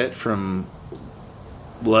benefit from,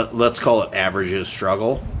 let's call it Average's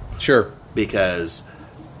struggle. Sure. Because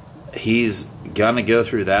he's going to go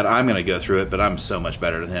through that. I'm going to go through it, but I'm so much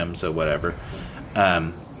better than him, so whatever.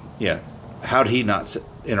 How did he not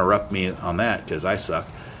interrupt me on that? Because I suck.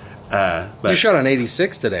 But you shot on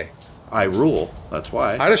 86 today. I rule. That's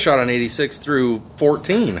why. I'd have shot on 86 through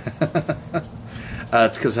 14.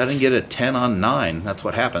 It's because I didn't get a 10 on 9. That's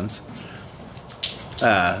what happens.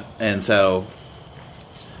 And so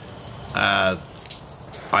I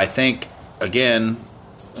think, again...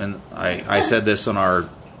 And I said this on our,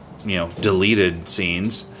 deleted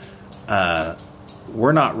scenes.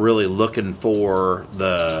 We're not really looking for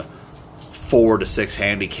the 4 to 6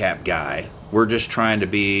 handicap guy. We're just trying to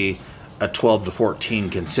be a 12 to 14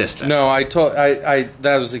 consistent. No,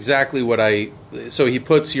 that was exactly what so he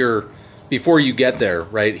puts before you get there,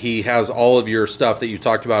 right? He has all of your stuff that you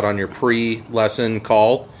talked about on your pre-lesson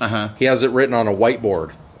call. Uh-huh. He has it written on a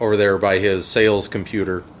whiteboard over there by his sales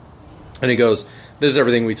computer. And he goes... This is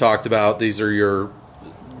everything we talked about. These are your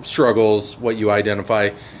struggles, what you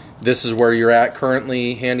identify. This is where you're at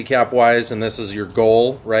currently, handicap-wise, and this is your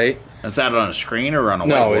goal, right? Is that on a screen or on a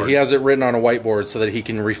whiteboard? No, he has it written on a whiteboard so that he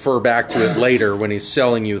can refer back to it later when he's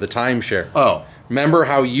selling you the timeshare. Oh. Remember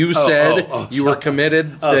how you said you were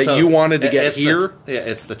committed that you wanted to get here?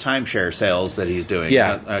 It's the timeshare sales that he's doing.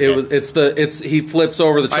 Yeah, okay. He flips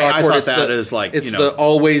over the chalkboard. I thought that is like it's the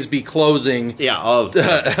always be closing. Yeah, coffee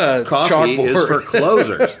chalkboard. is for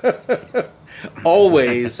closers.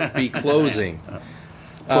 always be closing.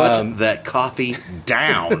 Put that coffee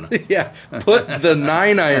down. Yeah, put the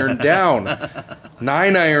 9-iron down.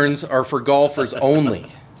 9-irons are for golfers only.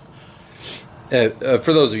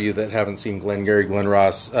 For those of you that haven't seen Glenn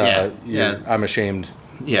Ross, I'm ashamed.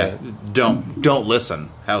 Yeah, don't listen.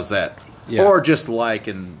 How's that? Yeah. Or just like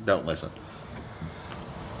and don't listen.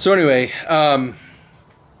 So anyway,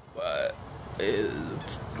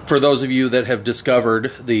 for those of you that have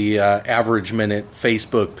discovered the Average Minute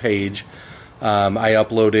Facebook page, I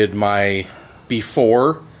uploaded my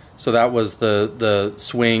before. So that was the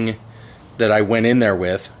swing that I went in there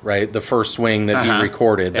with, right? The first swing that he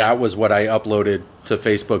recorded. Yeah. That was what I uploaded to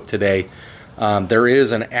Facebook today. There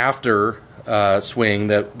is an after swing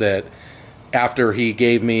that after he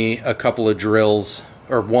gave me a couple of drills,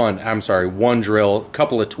 or one drill, a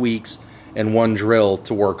couple of tweaks, and one drill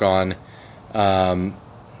to work on.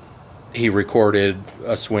 He recorded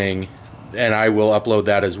a swing, and I will upload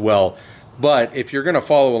that as well. But if you're going to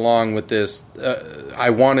follow along with this, I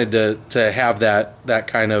wanted to have that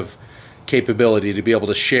kind of capability to be able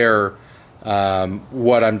to share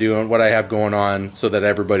what I'm doing, what I have going on, so that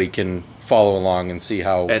everybody can follow along and see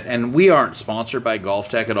how. And we aren't sponsored by Golf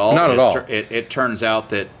Tech at all. Not at all. It turns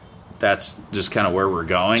out that's just kind of where we're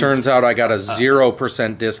going. Turns out I got a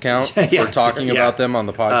 0% discount for talking about them on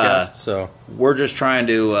the podcast. So we're just trying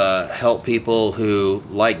to help people who,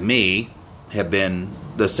 like me, have been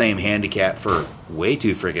the same handicap for way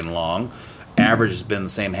too freaking long. Average has been the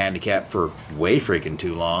same handicap for way freaking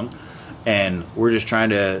too long. And we're just trying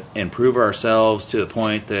to improve ourselves to the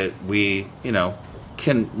point that we,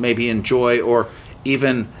 can maybe enjoy, or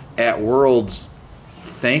even at Worlds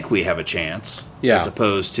think we have a chance, as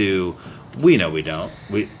opposed to we know we don't.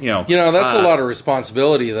 That's a lot of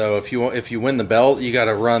responsibility, though. If you win the belt, you got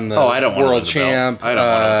to run the world champ. I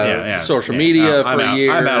don't want social media for a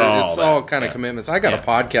year. I'm out on it's all all kind of commitments. I got a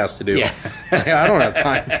podcast to do. Yeah. I don't have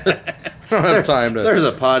time. There's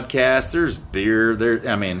a podcast. There's beer.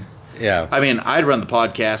 Yeah. I'd run the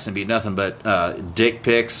podcast and be nothing but dick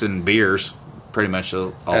pics and beers. Pretty much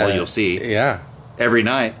all you'll see. Yeah. Every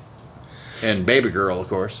night. And baby girl, of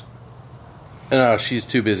course. No, she's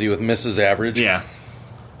too busy with Mrs. Average. Yeah.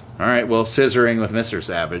 All right. Well, scissoring with Mr.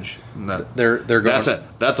 Savage. They're going.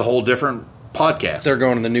 That's a whole different podcast. They're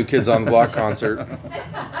going to the New Kids on the Block concert.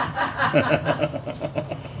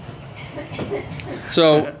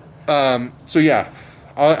 So yeah,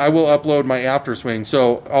 I will upload my after swing.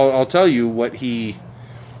 So I'll tell you what he,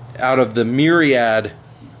 out of the myriad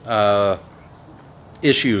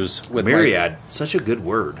issues with myriad, such a good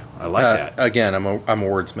word. I like that. Again, I'm a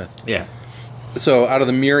wordsmith. Yeah. So out of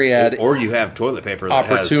the myriad, or you have toilet paper that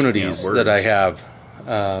opportunities has, that I have,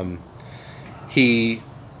 he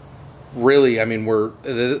really.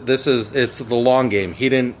 It's the long game.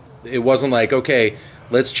 It wasn't like, okay,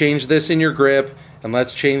 let's change this in your grip, and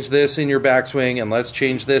let's change this in your backswing, and let's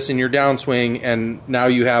change this in your downswing, and now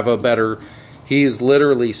you have a better. He's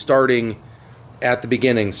literally starting at the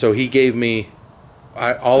beginning. So he gave me.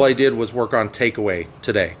 All I did was work on takeaway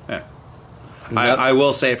today. Yeah. I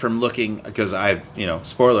will say, from looking, because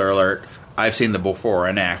spoiler alert, I've seen the before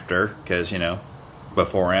and after, because,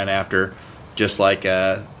 before and after, just like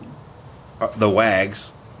the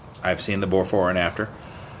WAGs, I've seen the before and after.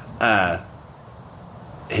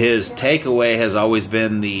 His takeaway has always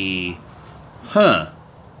been the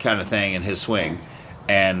kind of thing in his swing.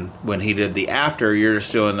 And when he did the after, you're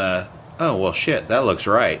just doing the, oh, well, shit, that looks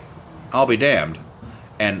right. I'll be damned.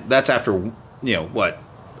 And that's after,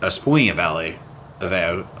 a swing evaluation.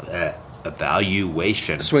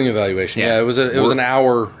 Swing evaluation. Yeah, it was an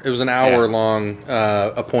hour. It was an hour long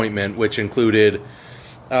appointment, which included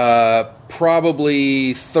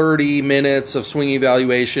probably 30 minutes of swing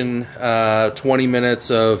evaluation, 20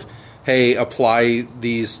 minutes of, hey, apply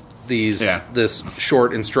this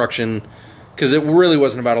short instruction, because it really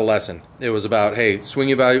wasn't about a lesson. It was about, hey, swing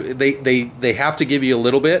evaluation. They have to give you a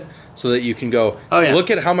little bit so that you can go, look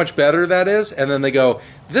at how much better that is, and then they go,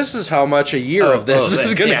 this is how much a year of this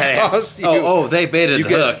is going to cost you. They baited the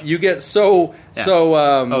hook. You get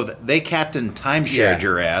they Captain Timeshared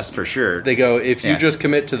your ass for sure. They go, if you just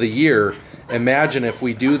commit to the year, imagine if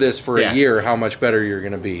we do this for a year, how much better you're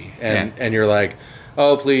going to be. And you're like,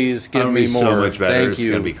 oh, please give me more. So much better. Thank you. It's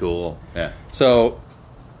going to be cool. Yeah. So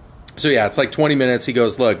yeah, it's like 20 minutes. He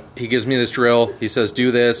goes, look, he gives me this drill. He says, do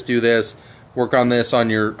this, work on this on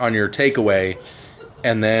your takeaway,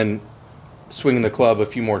 and then swing the club a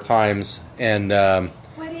few more times. And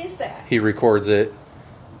what is that? he records it.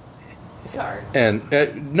 Sorry. And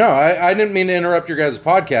no, I didn't mean to interrupt your guys'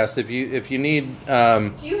 podcast. If you need,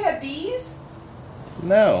 do you have bees?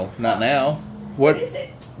 No, not now. What is it?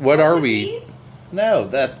 What are it we? Bees? No,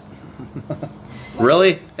 that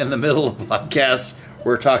really in the middle of the podcast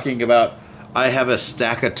we're talking about. I have a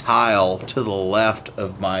stack of tile to the left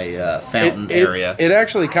of my fountain area. It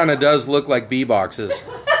actually kind of does look like bee boxes.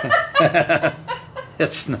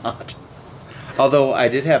 It's not. Although I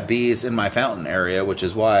did have bees in my fountain area, which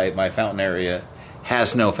is why my fountain area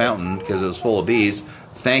has no fountain because it was full of bees.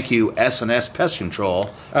 Thank you, S&S Pest Control.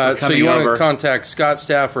 So you want to contact Scott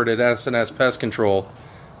Stafford at S&S Pest Control.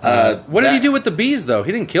 What did he do with the bees, though?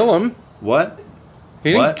 He didn't kill them. What?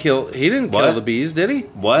 He didn't kill the bees, did he?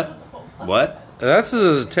 What? That's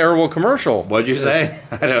a terrible commercial. What'd you say?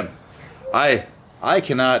 I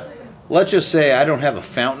cannot. Let's just say I don't have a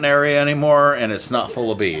fountain area anymore, and it's not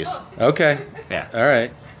full of bees. Okay. Yeah. All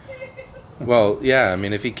right. Well, yeah. I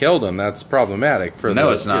mean, if he killed them, that's problematic for.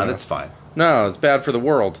 No, it's not. It's fine. No, it's bad for the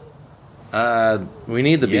world. We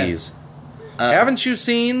need the bees. Haven't you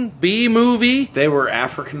seen Bee Movie? They were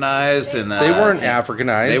Africanized, and they weren't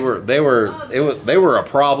Africanized. They were a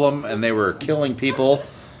problem, and they were killing people.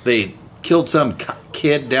 They killed some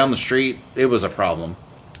kid down the street. It was a problem.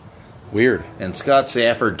 Weird. And Scott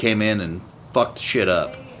Stafford came in and fucked shit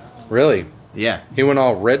up. Really? Yeah. He went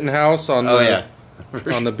all Rittenhouse on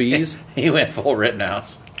on the bees. He went full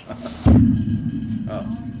Rittenhouse.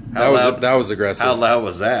 That was aggressive. How loud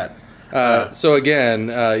was that? So again,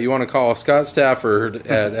 you want to call Scott Stafford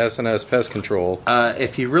at S&S Pest Control.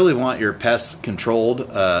 If you really want your pests controlled,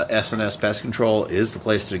 S&S Pest Control is the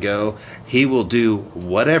place to go. He will do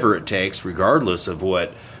whatever it takes, regardless of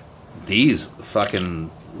what these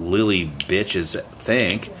fucking lily bitches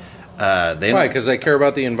think. Why? Because they care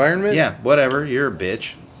about the environment? Yeah, whatever. You're a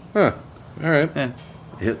bitch. Huh. All right.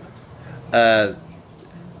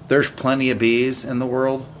 There's plenty of bees in the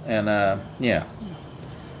world, and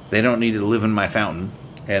they don't need to live in my fountain.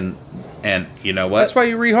 And you know what? That's why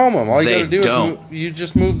you rehome them. All you got to do is you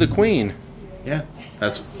just move the queen. Yeah,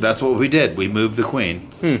 that's what we did. We moved the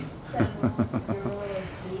queen.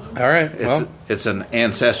 All right. It's an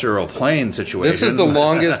ancestral plane situation. This is the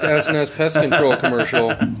longest S&S Pest Control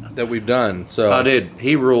commercial that we've done. So, oh, dude,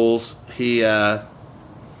 he rules. He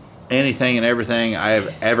anything and everything I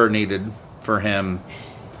have ever needed for him,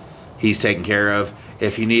 he's taken care of.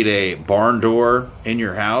 If you need a barn door in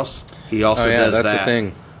your house, he also does that. That's a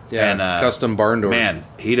thing. Yeah, and, custom barn doors. Man,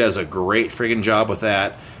 he does a great friggin' job with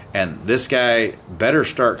that. And this guy better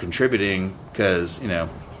start contributing because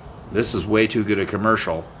this is way too good a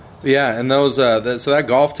commercial. Yeah, and those so that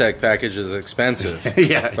Golf Tech package is expensive.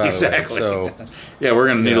 Yeah, exactly. So yeah, we're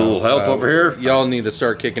gonna need a little help over here. Y'all need to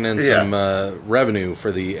start kicking in some revenue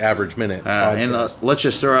for the average minute. And let's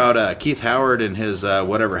just throw out Keith Howard and his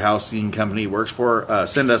whatever housing company he works for.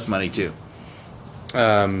 Send us money too.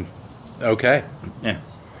 Okay. Yeah.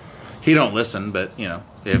 He don't listen, but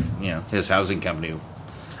if his housing company,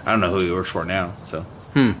 I don't know who he works for now. So.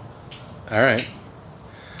 All right.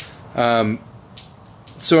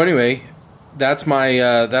 So anyway, that's my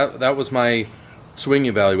that was my swing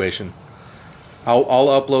evaluation. I'll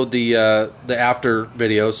upload the after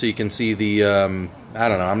video so you can see the I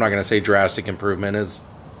don't know. I'm not going to say drastic improvement.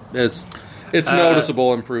 It's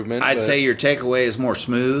noticeable improvement. I'd say your takeaway is more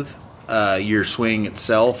smooth. Your swing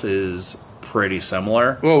itself is pretty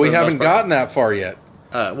similar. Well, we haven't gotten that far yet.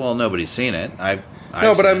 Well, nobody's seen it.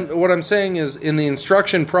 What I'm saying is in the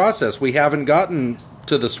instruction process, we haven't gotten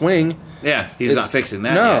to the swing. Yeah, he's not fixing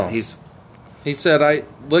that yet. He said,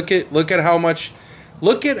 look at how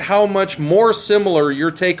much more similar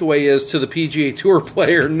your takeaway is to the PGA Tour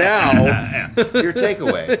player now. Your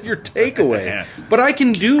takeaway. Your takeaway. Yeah. But I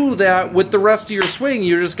can do that with the rest of your swing.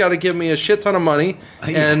 You just got to give me a shit ton of money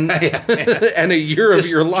and and a year of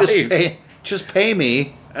your life. Just pay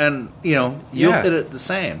me, and you'll hit it the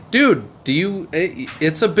same. Dude,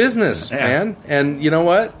 it's a business, man. And you know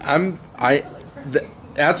what?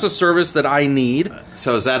 That's a service that I need.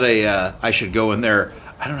 So is that I should go in there,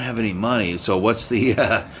 I don't have any money, so what's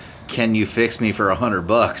the can you fix me for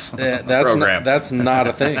 $100 program? That's not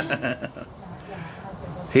a thing.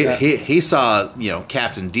 He saw,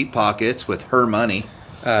 Captain Deep Pockets with her money.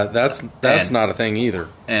 That's not a thing either.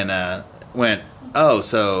 And went, oh,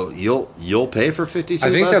 so you'll pay for 52 I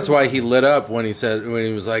think lessons? that's why he lit up when he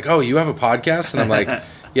was like, oh, you have a podcast? And I'm like,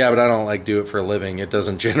 yeah, but I don't do it for a living. It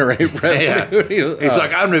doesn't generate revenue. He's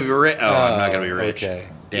like, I'm going to be rich. Oh, I'm not going to be rich. Okay.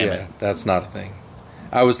 Damn it. That's not a thing.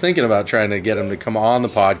 I was thinking about trying to get him to come on the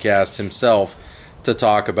podcast himself to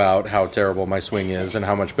talk about how terrible my swing is and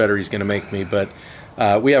how much better he's going to make me, but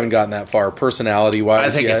we haven't gotten that far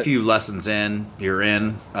personality-wise I think yet. a few lessons in, you're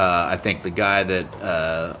in. I think the guy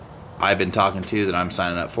that I've been talking to that I'm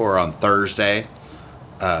signing up for on Thursday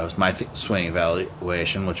was my swing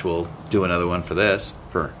evaluation, which we'll do another one for this,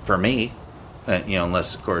 for me.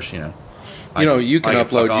 unless of course you can I can fuck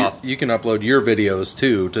upload off. you can upload your videos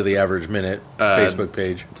too to the Average Minute Facebook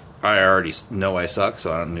page. I already know I suck,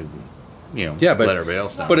 so I don't need Yeah, but let everybody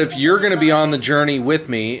else know. But if you're going to be on the journey with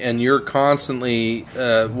me and you're constantly,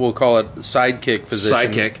 we'll call it sidekick position.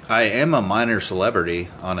 Sidekick. I am a minor celebrity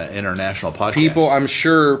on an international podcast. I'm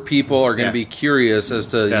sure people are going to be curious as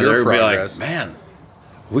to your progress. Be like, man,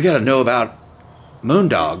 we got to know about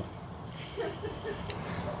Moondog.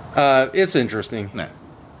 It's interesting. No.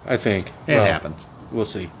 I think. It happens. We'll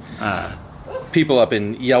see. People up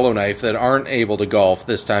in Yellowknife that aren't able to golf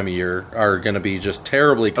this time of year are going to be just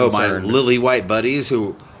terribly concerned. Oh, my lily white buddies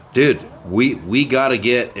who, dude, we got to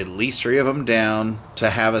get at least 3 of them down to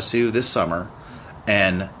Havasu this summer.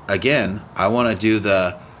 And again, I want to do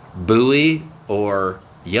the Bowie or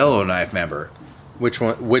Yellowknife member. Which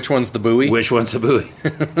one's the Bowie? Which one's the Bowie?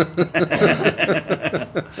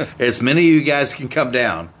 As many of you guys can come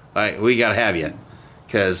down. We got to have you.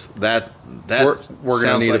 Because that we're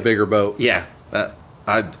going to need a bigger boat. Yeah.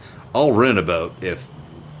 I'll rent a boat if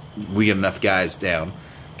we get enough guys down.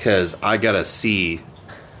 Because I got to see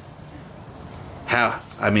how...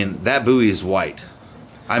 I mean, that buoy is white.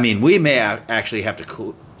 I mean, we may actually have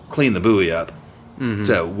to clean the buoy up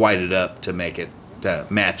to white it up to make it to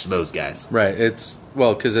match those guys. Right.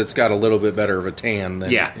 Because it's got a little bit better of a tan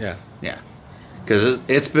than... Yeah. Because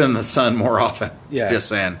it's been in the sun more often. Yeah. Just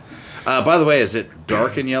saying. By the way, is it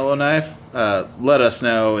dark in Yellowknife? Let us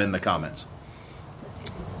know in the comments.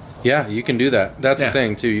 Yeah, you can do that. That's the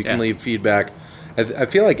thing, too. You can leave feedback. I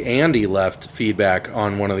feel like Andy left feedback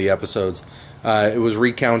on one of the episodes. It was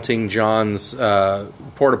recounting John's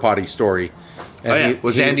porta potty story. And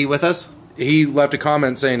was Andy with us? He left a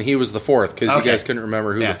comment saying he was the fourth because you guys couldn't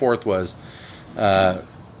remember who the fourth was.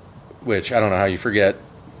 Which I don't know how you forget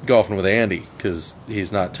golfing with Andy because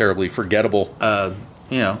he's not terribly forgettable.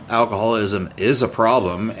 Alcoholism is a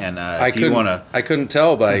problem, and if you want to... I couldn't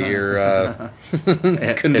tell by your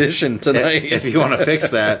condition tonight. If you want to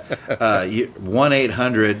fix that,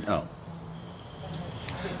 1-800... Oh.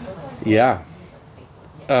 Yeah.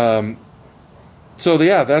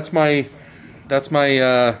 That's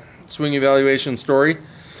my swing evaluation story,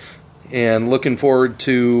 and looking forward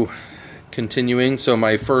to continuing. So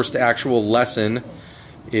my first actual lesson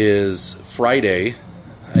is Friday.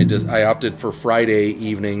 I opted for Friday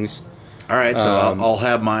evenings. All right, so I'll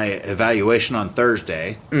have my evaluation on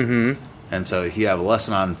Thursday. Mm-hmm. And so if you have a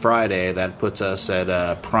lesson on Friday, that puts us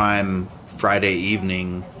at prime Friday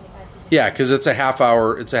evening. Yeah, because it's a half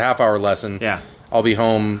hour. It's a half-hour lesson. Yeah, I'll be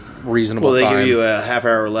home reasonable time. Well, they give you a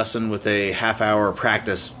half-hour lesson with a half-hour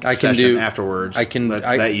practice session afterwards.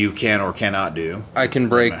 That you can or cannot do. I can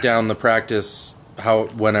break down the practice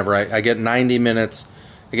whenever I get 90 minutes.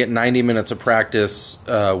 I get 90 minutes of practice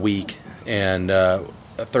a week and a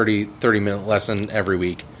 30-minute lesson every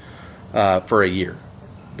week for a year.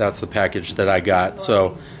 That's the package that I got.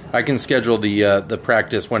 So I can schedule the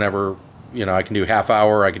practice whenever, I can do half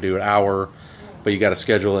hour, I can do an hour, but you got to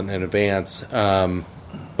schedule it in advance.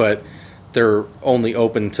 But they're only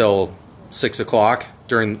open till 6 o'clock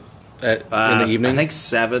in the evening. I think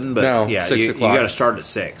 7, but no, 6 o'clock. You got to start at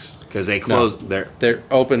 6. Because they close. They're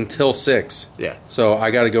open till 6. Yeah. So I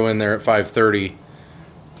got to go in there at 5:30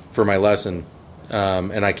 for my lesson,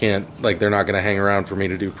 and I can't. They're not going to hang around for me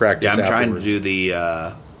to do practice. Yeah, I'm afterwards. trying to do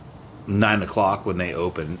the 9 o'clock when they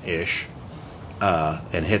open ish,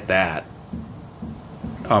 and hit that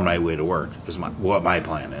on my way to work. Is what my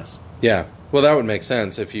plan is. Yeah. Well, that would make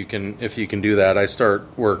sense if you can do that. I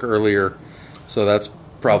start work earlier, so that's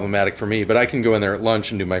problematic for me. But I can go in there at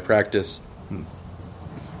lunch and do my practice.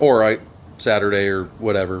 Or Saturday or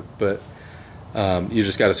whatever, but you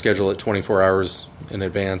just got to schedule it 24 hours in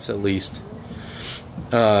advance at least.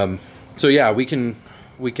 So yeah, we can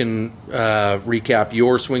recap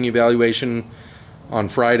your swing evaluation on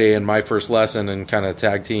Friday and my first lesson and kind of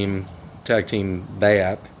tag team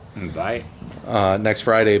that. Bye. Next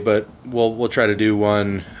Friday, but we'll try to do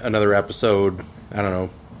another episode. I don't know,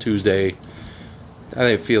 Tuesday.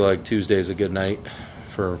 I feel like Tuesday is a good night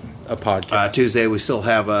for a podcast. Tuesday, we still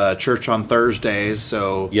have church on Thursdays,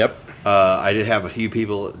 so yep. I did have a few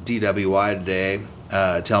people at DWI today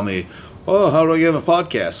tell me, "Oh, how do I get on the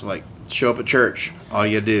podcast?" I'm like, "Show up at church. All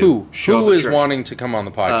you do." Who is wanting to come on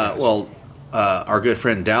the podcast? Our good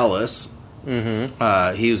friend Dallas.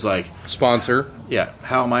 Mm-hmm. He was like, sponsor. Yeah.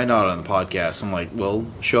 How am I not on the podcast? I'm like, well,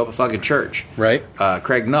 show up at fucking church. Right.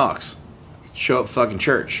 Craig Knox, show up at fucking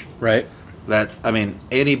church. Right.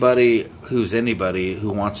 Anybody who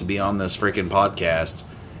wants to be on this freaking podcast,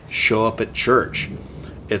 show up at church.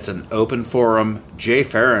 It's an open forum. Jay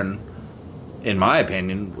Farron in my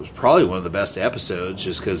opinion, was probably one of the best episodes,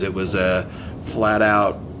 just because it was a flat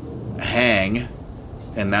out hang,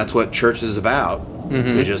 and that's what church is about.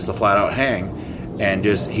 It's just the flat out hang, and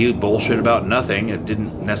just he bullshit about nothing. It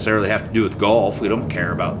didn't necessarily have to do with golf. We don't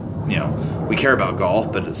care about, we care about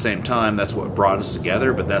golf, but at the same time, that's what brought us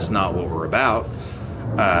together. But that's not what we're about.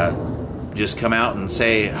 Just come out and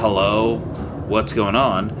say hello. What's going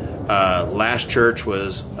on? Last church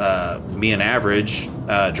was me and Average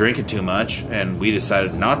drinking too much, and we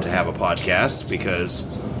decided not to have a podcast because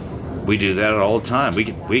we do that all the time.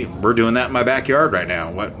 We're doing that in my backyard right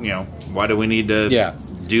now. Why do we need to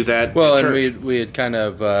do that? Well, at and church? we had kind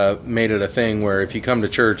of made it a thing where if you come to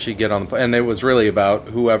church, you get on the, and it was really about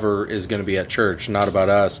whoever is going to be at church, not about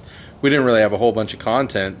us. We didn't really have a whole bunch of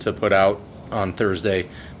content to put out on Thursday,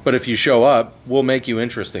 but if you show up, we'll make you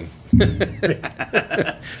interesting.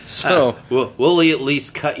 So we'll at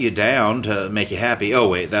least cut you down to make you happy. Oh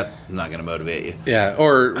wait, that's not going to motivate you. Yeah,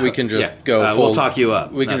 or we can just go full. We'll talk you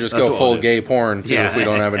up. We can just go full gay porn too if we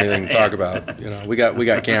don't have anything to talk about. We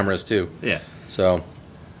got cameras too. Yeah. So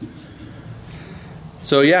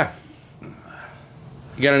yeah.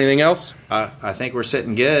 You got anything else? I think we're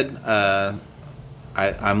sitting good.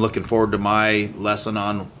 I'm looking forward to my lesson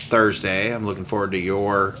on Thursday. I'm looking forward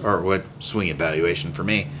to swing evaluation for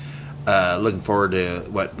me. Looking forward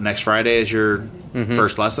to next Friday is your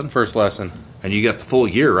first lesson? First lesson. And you got the full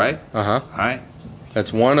year, right? Uh-huh. All right.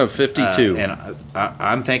 That's one of 52. And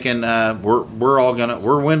I'm thinking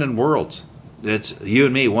we're winning worlds. It's you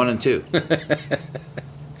and me, 1 and 2.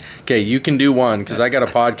 Okay, you can do one because I got a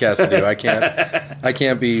podcast to do. I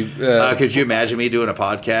can't be. Could you imagine me doing a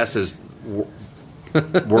podcast as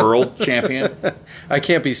world champion? I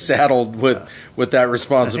can't be saddled with that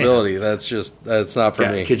responsibility. That's not for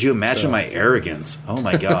me. Could you imagine my arrogance? Oh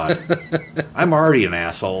my God, I'm already an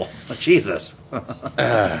asshole. Jesus.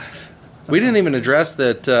 We didn't even address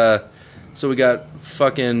that. So we got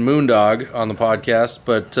fucking Moondog on the podcast,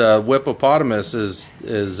 but Whippopotamus is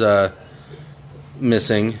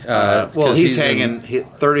missing. Well, he's hanging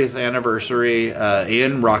 30th anniversary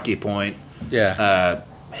in Rocky Point. Yeah.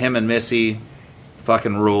 Him and Missy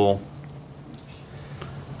fucking rule.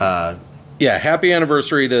 Yeah, happy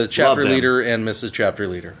anniversary to Chapter them. Leader and Mrs. Chapter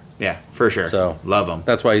Leader. Yeah, for sure. So love him.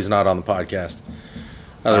 That's why he's not on the podcast.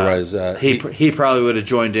 Otherwise, he probably would have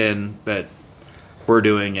joined in, but we're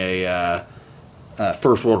doing a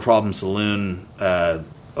First World Problem Saloon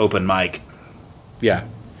open mic. Yeah.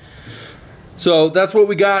 So that's what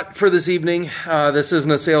we got for this evening. This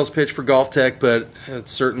isn't a sales pitch for Golf Tech, but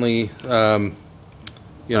it's certainly,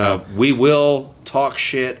 we will talk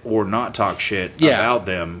shit or not talk shit about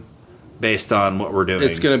them based on what we're doing.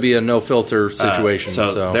 It's going to be a no-filter situation.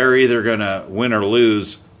 So they're either going to win or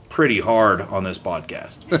lose pretty hard on this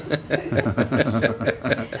podcast.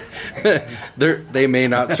 They may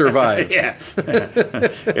not survive. Yeah.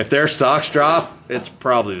 If their stocks drop, it's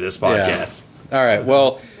probably this podcast. Yeah. All right.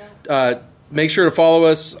 Well, make sure to follow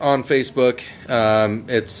us on Facebook.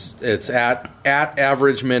 It's at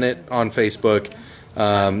Average Minute on Facebook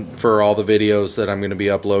for all the videos that I'm going to be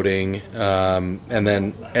uploading. And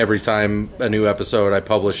then every time a new episode, I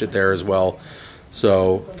publish it there as well.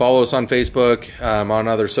 So follow us on Facebook, on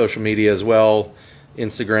other social media as well.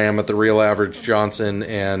 Instagram at The Real Average Johnson,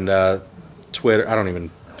 and Twitter. I don't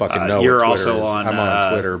even fucking know You're what Twitter also is. on I'm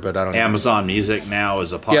on Twitter, but I don't Amazon Music now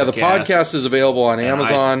as a podcast. Yeah, the podcast is available on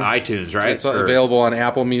Amazon. iTunes, right? It's available on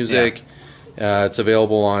Apple Music. Yeah. It's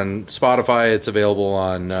available on Spotify. It's available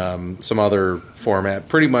on some other format.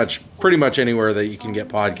 Pretty much anywhere that you can get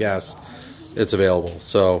podcasts, it's available.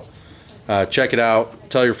 So check it out.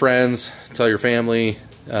 Tell your friends. Tell your family.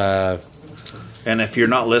 And if you're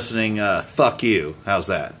not listening, fuck you. How's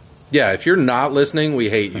that? Yeah, if you're not listening, we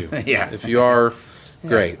hate you. Yeah. If you are,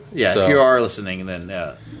 great. Yeah, so, if you are listening, then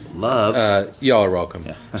love. y'all are welcome.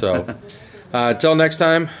 Yeah. So, till next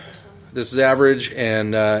time, this is Average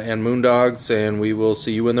and Moondog saying we will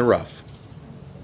see you in the rough.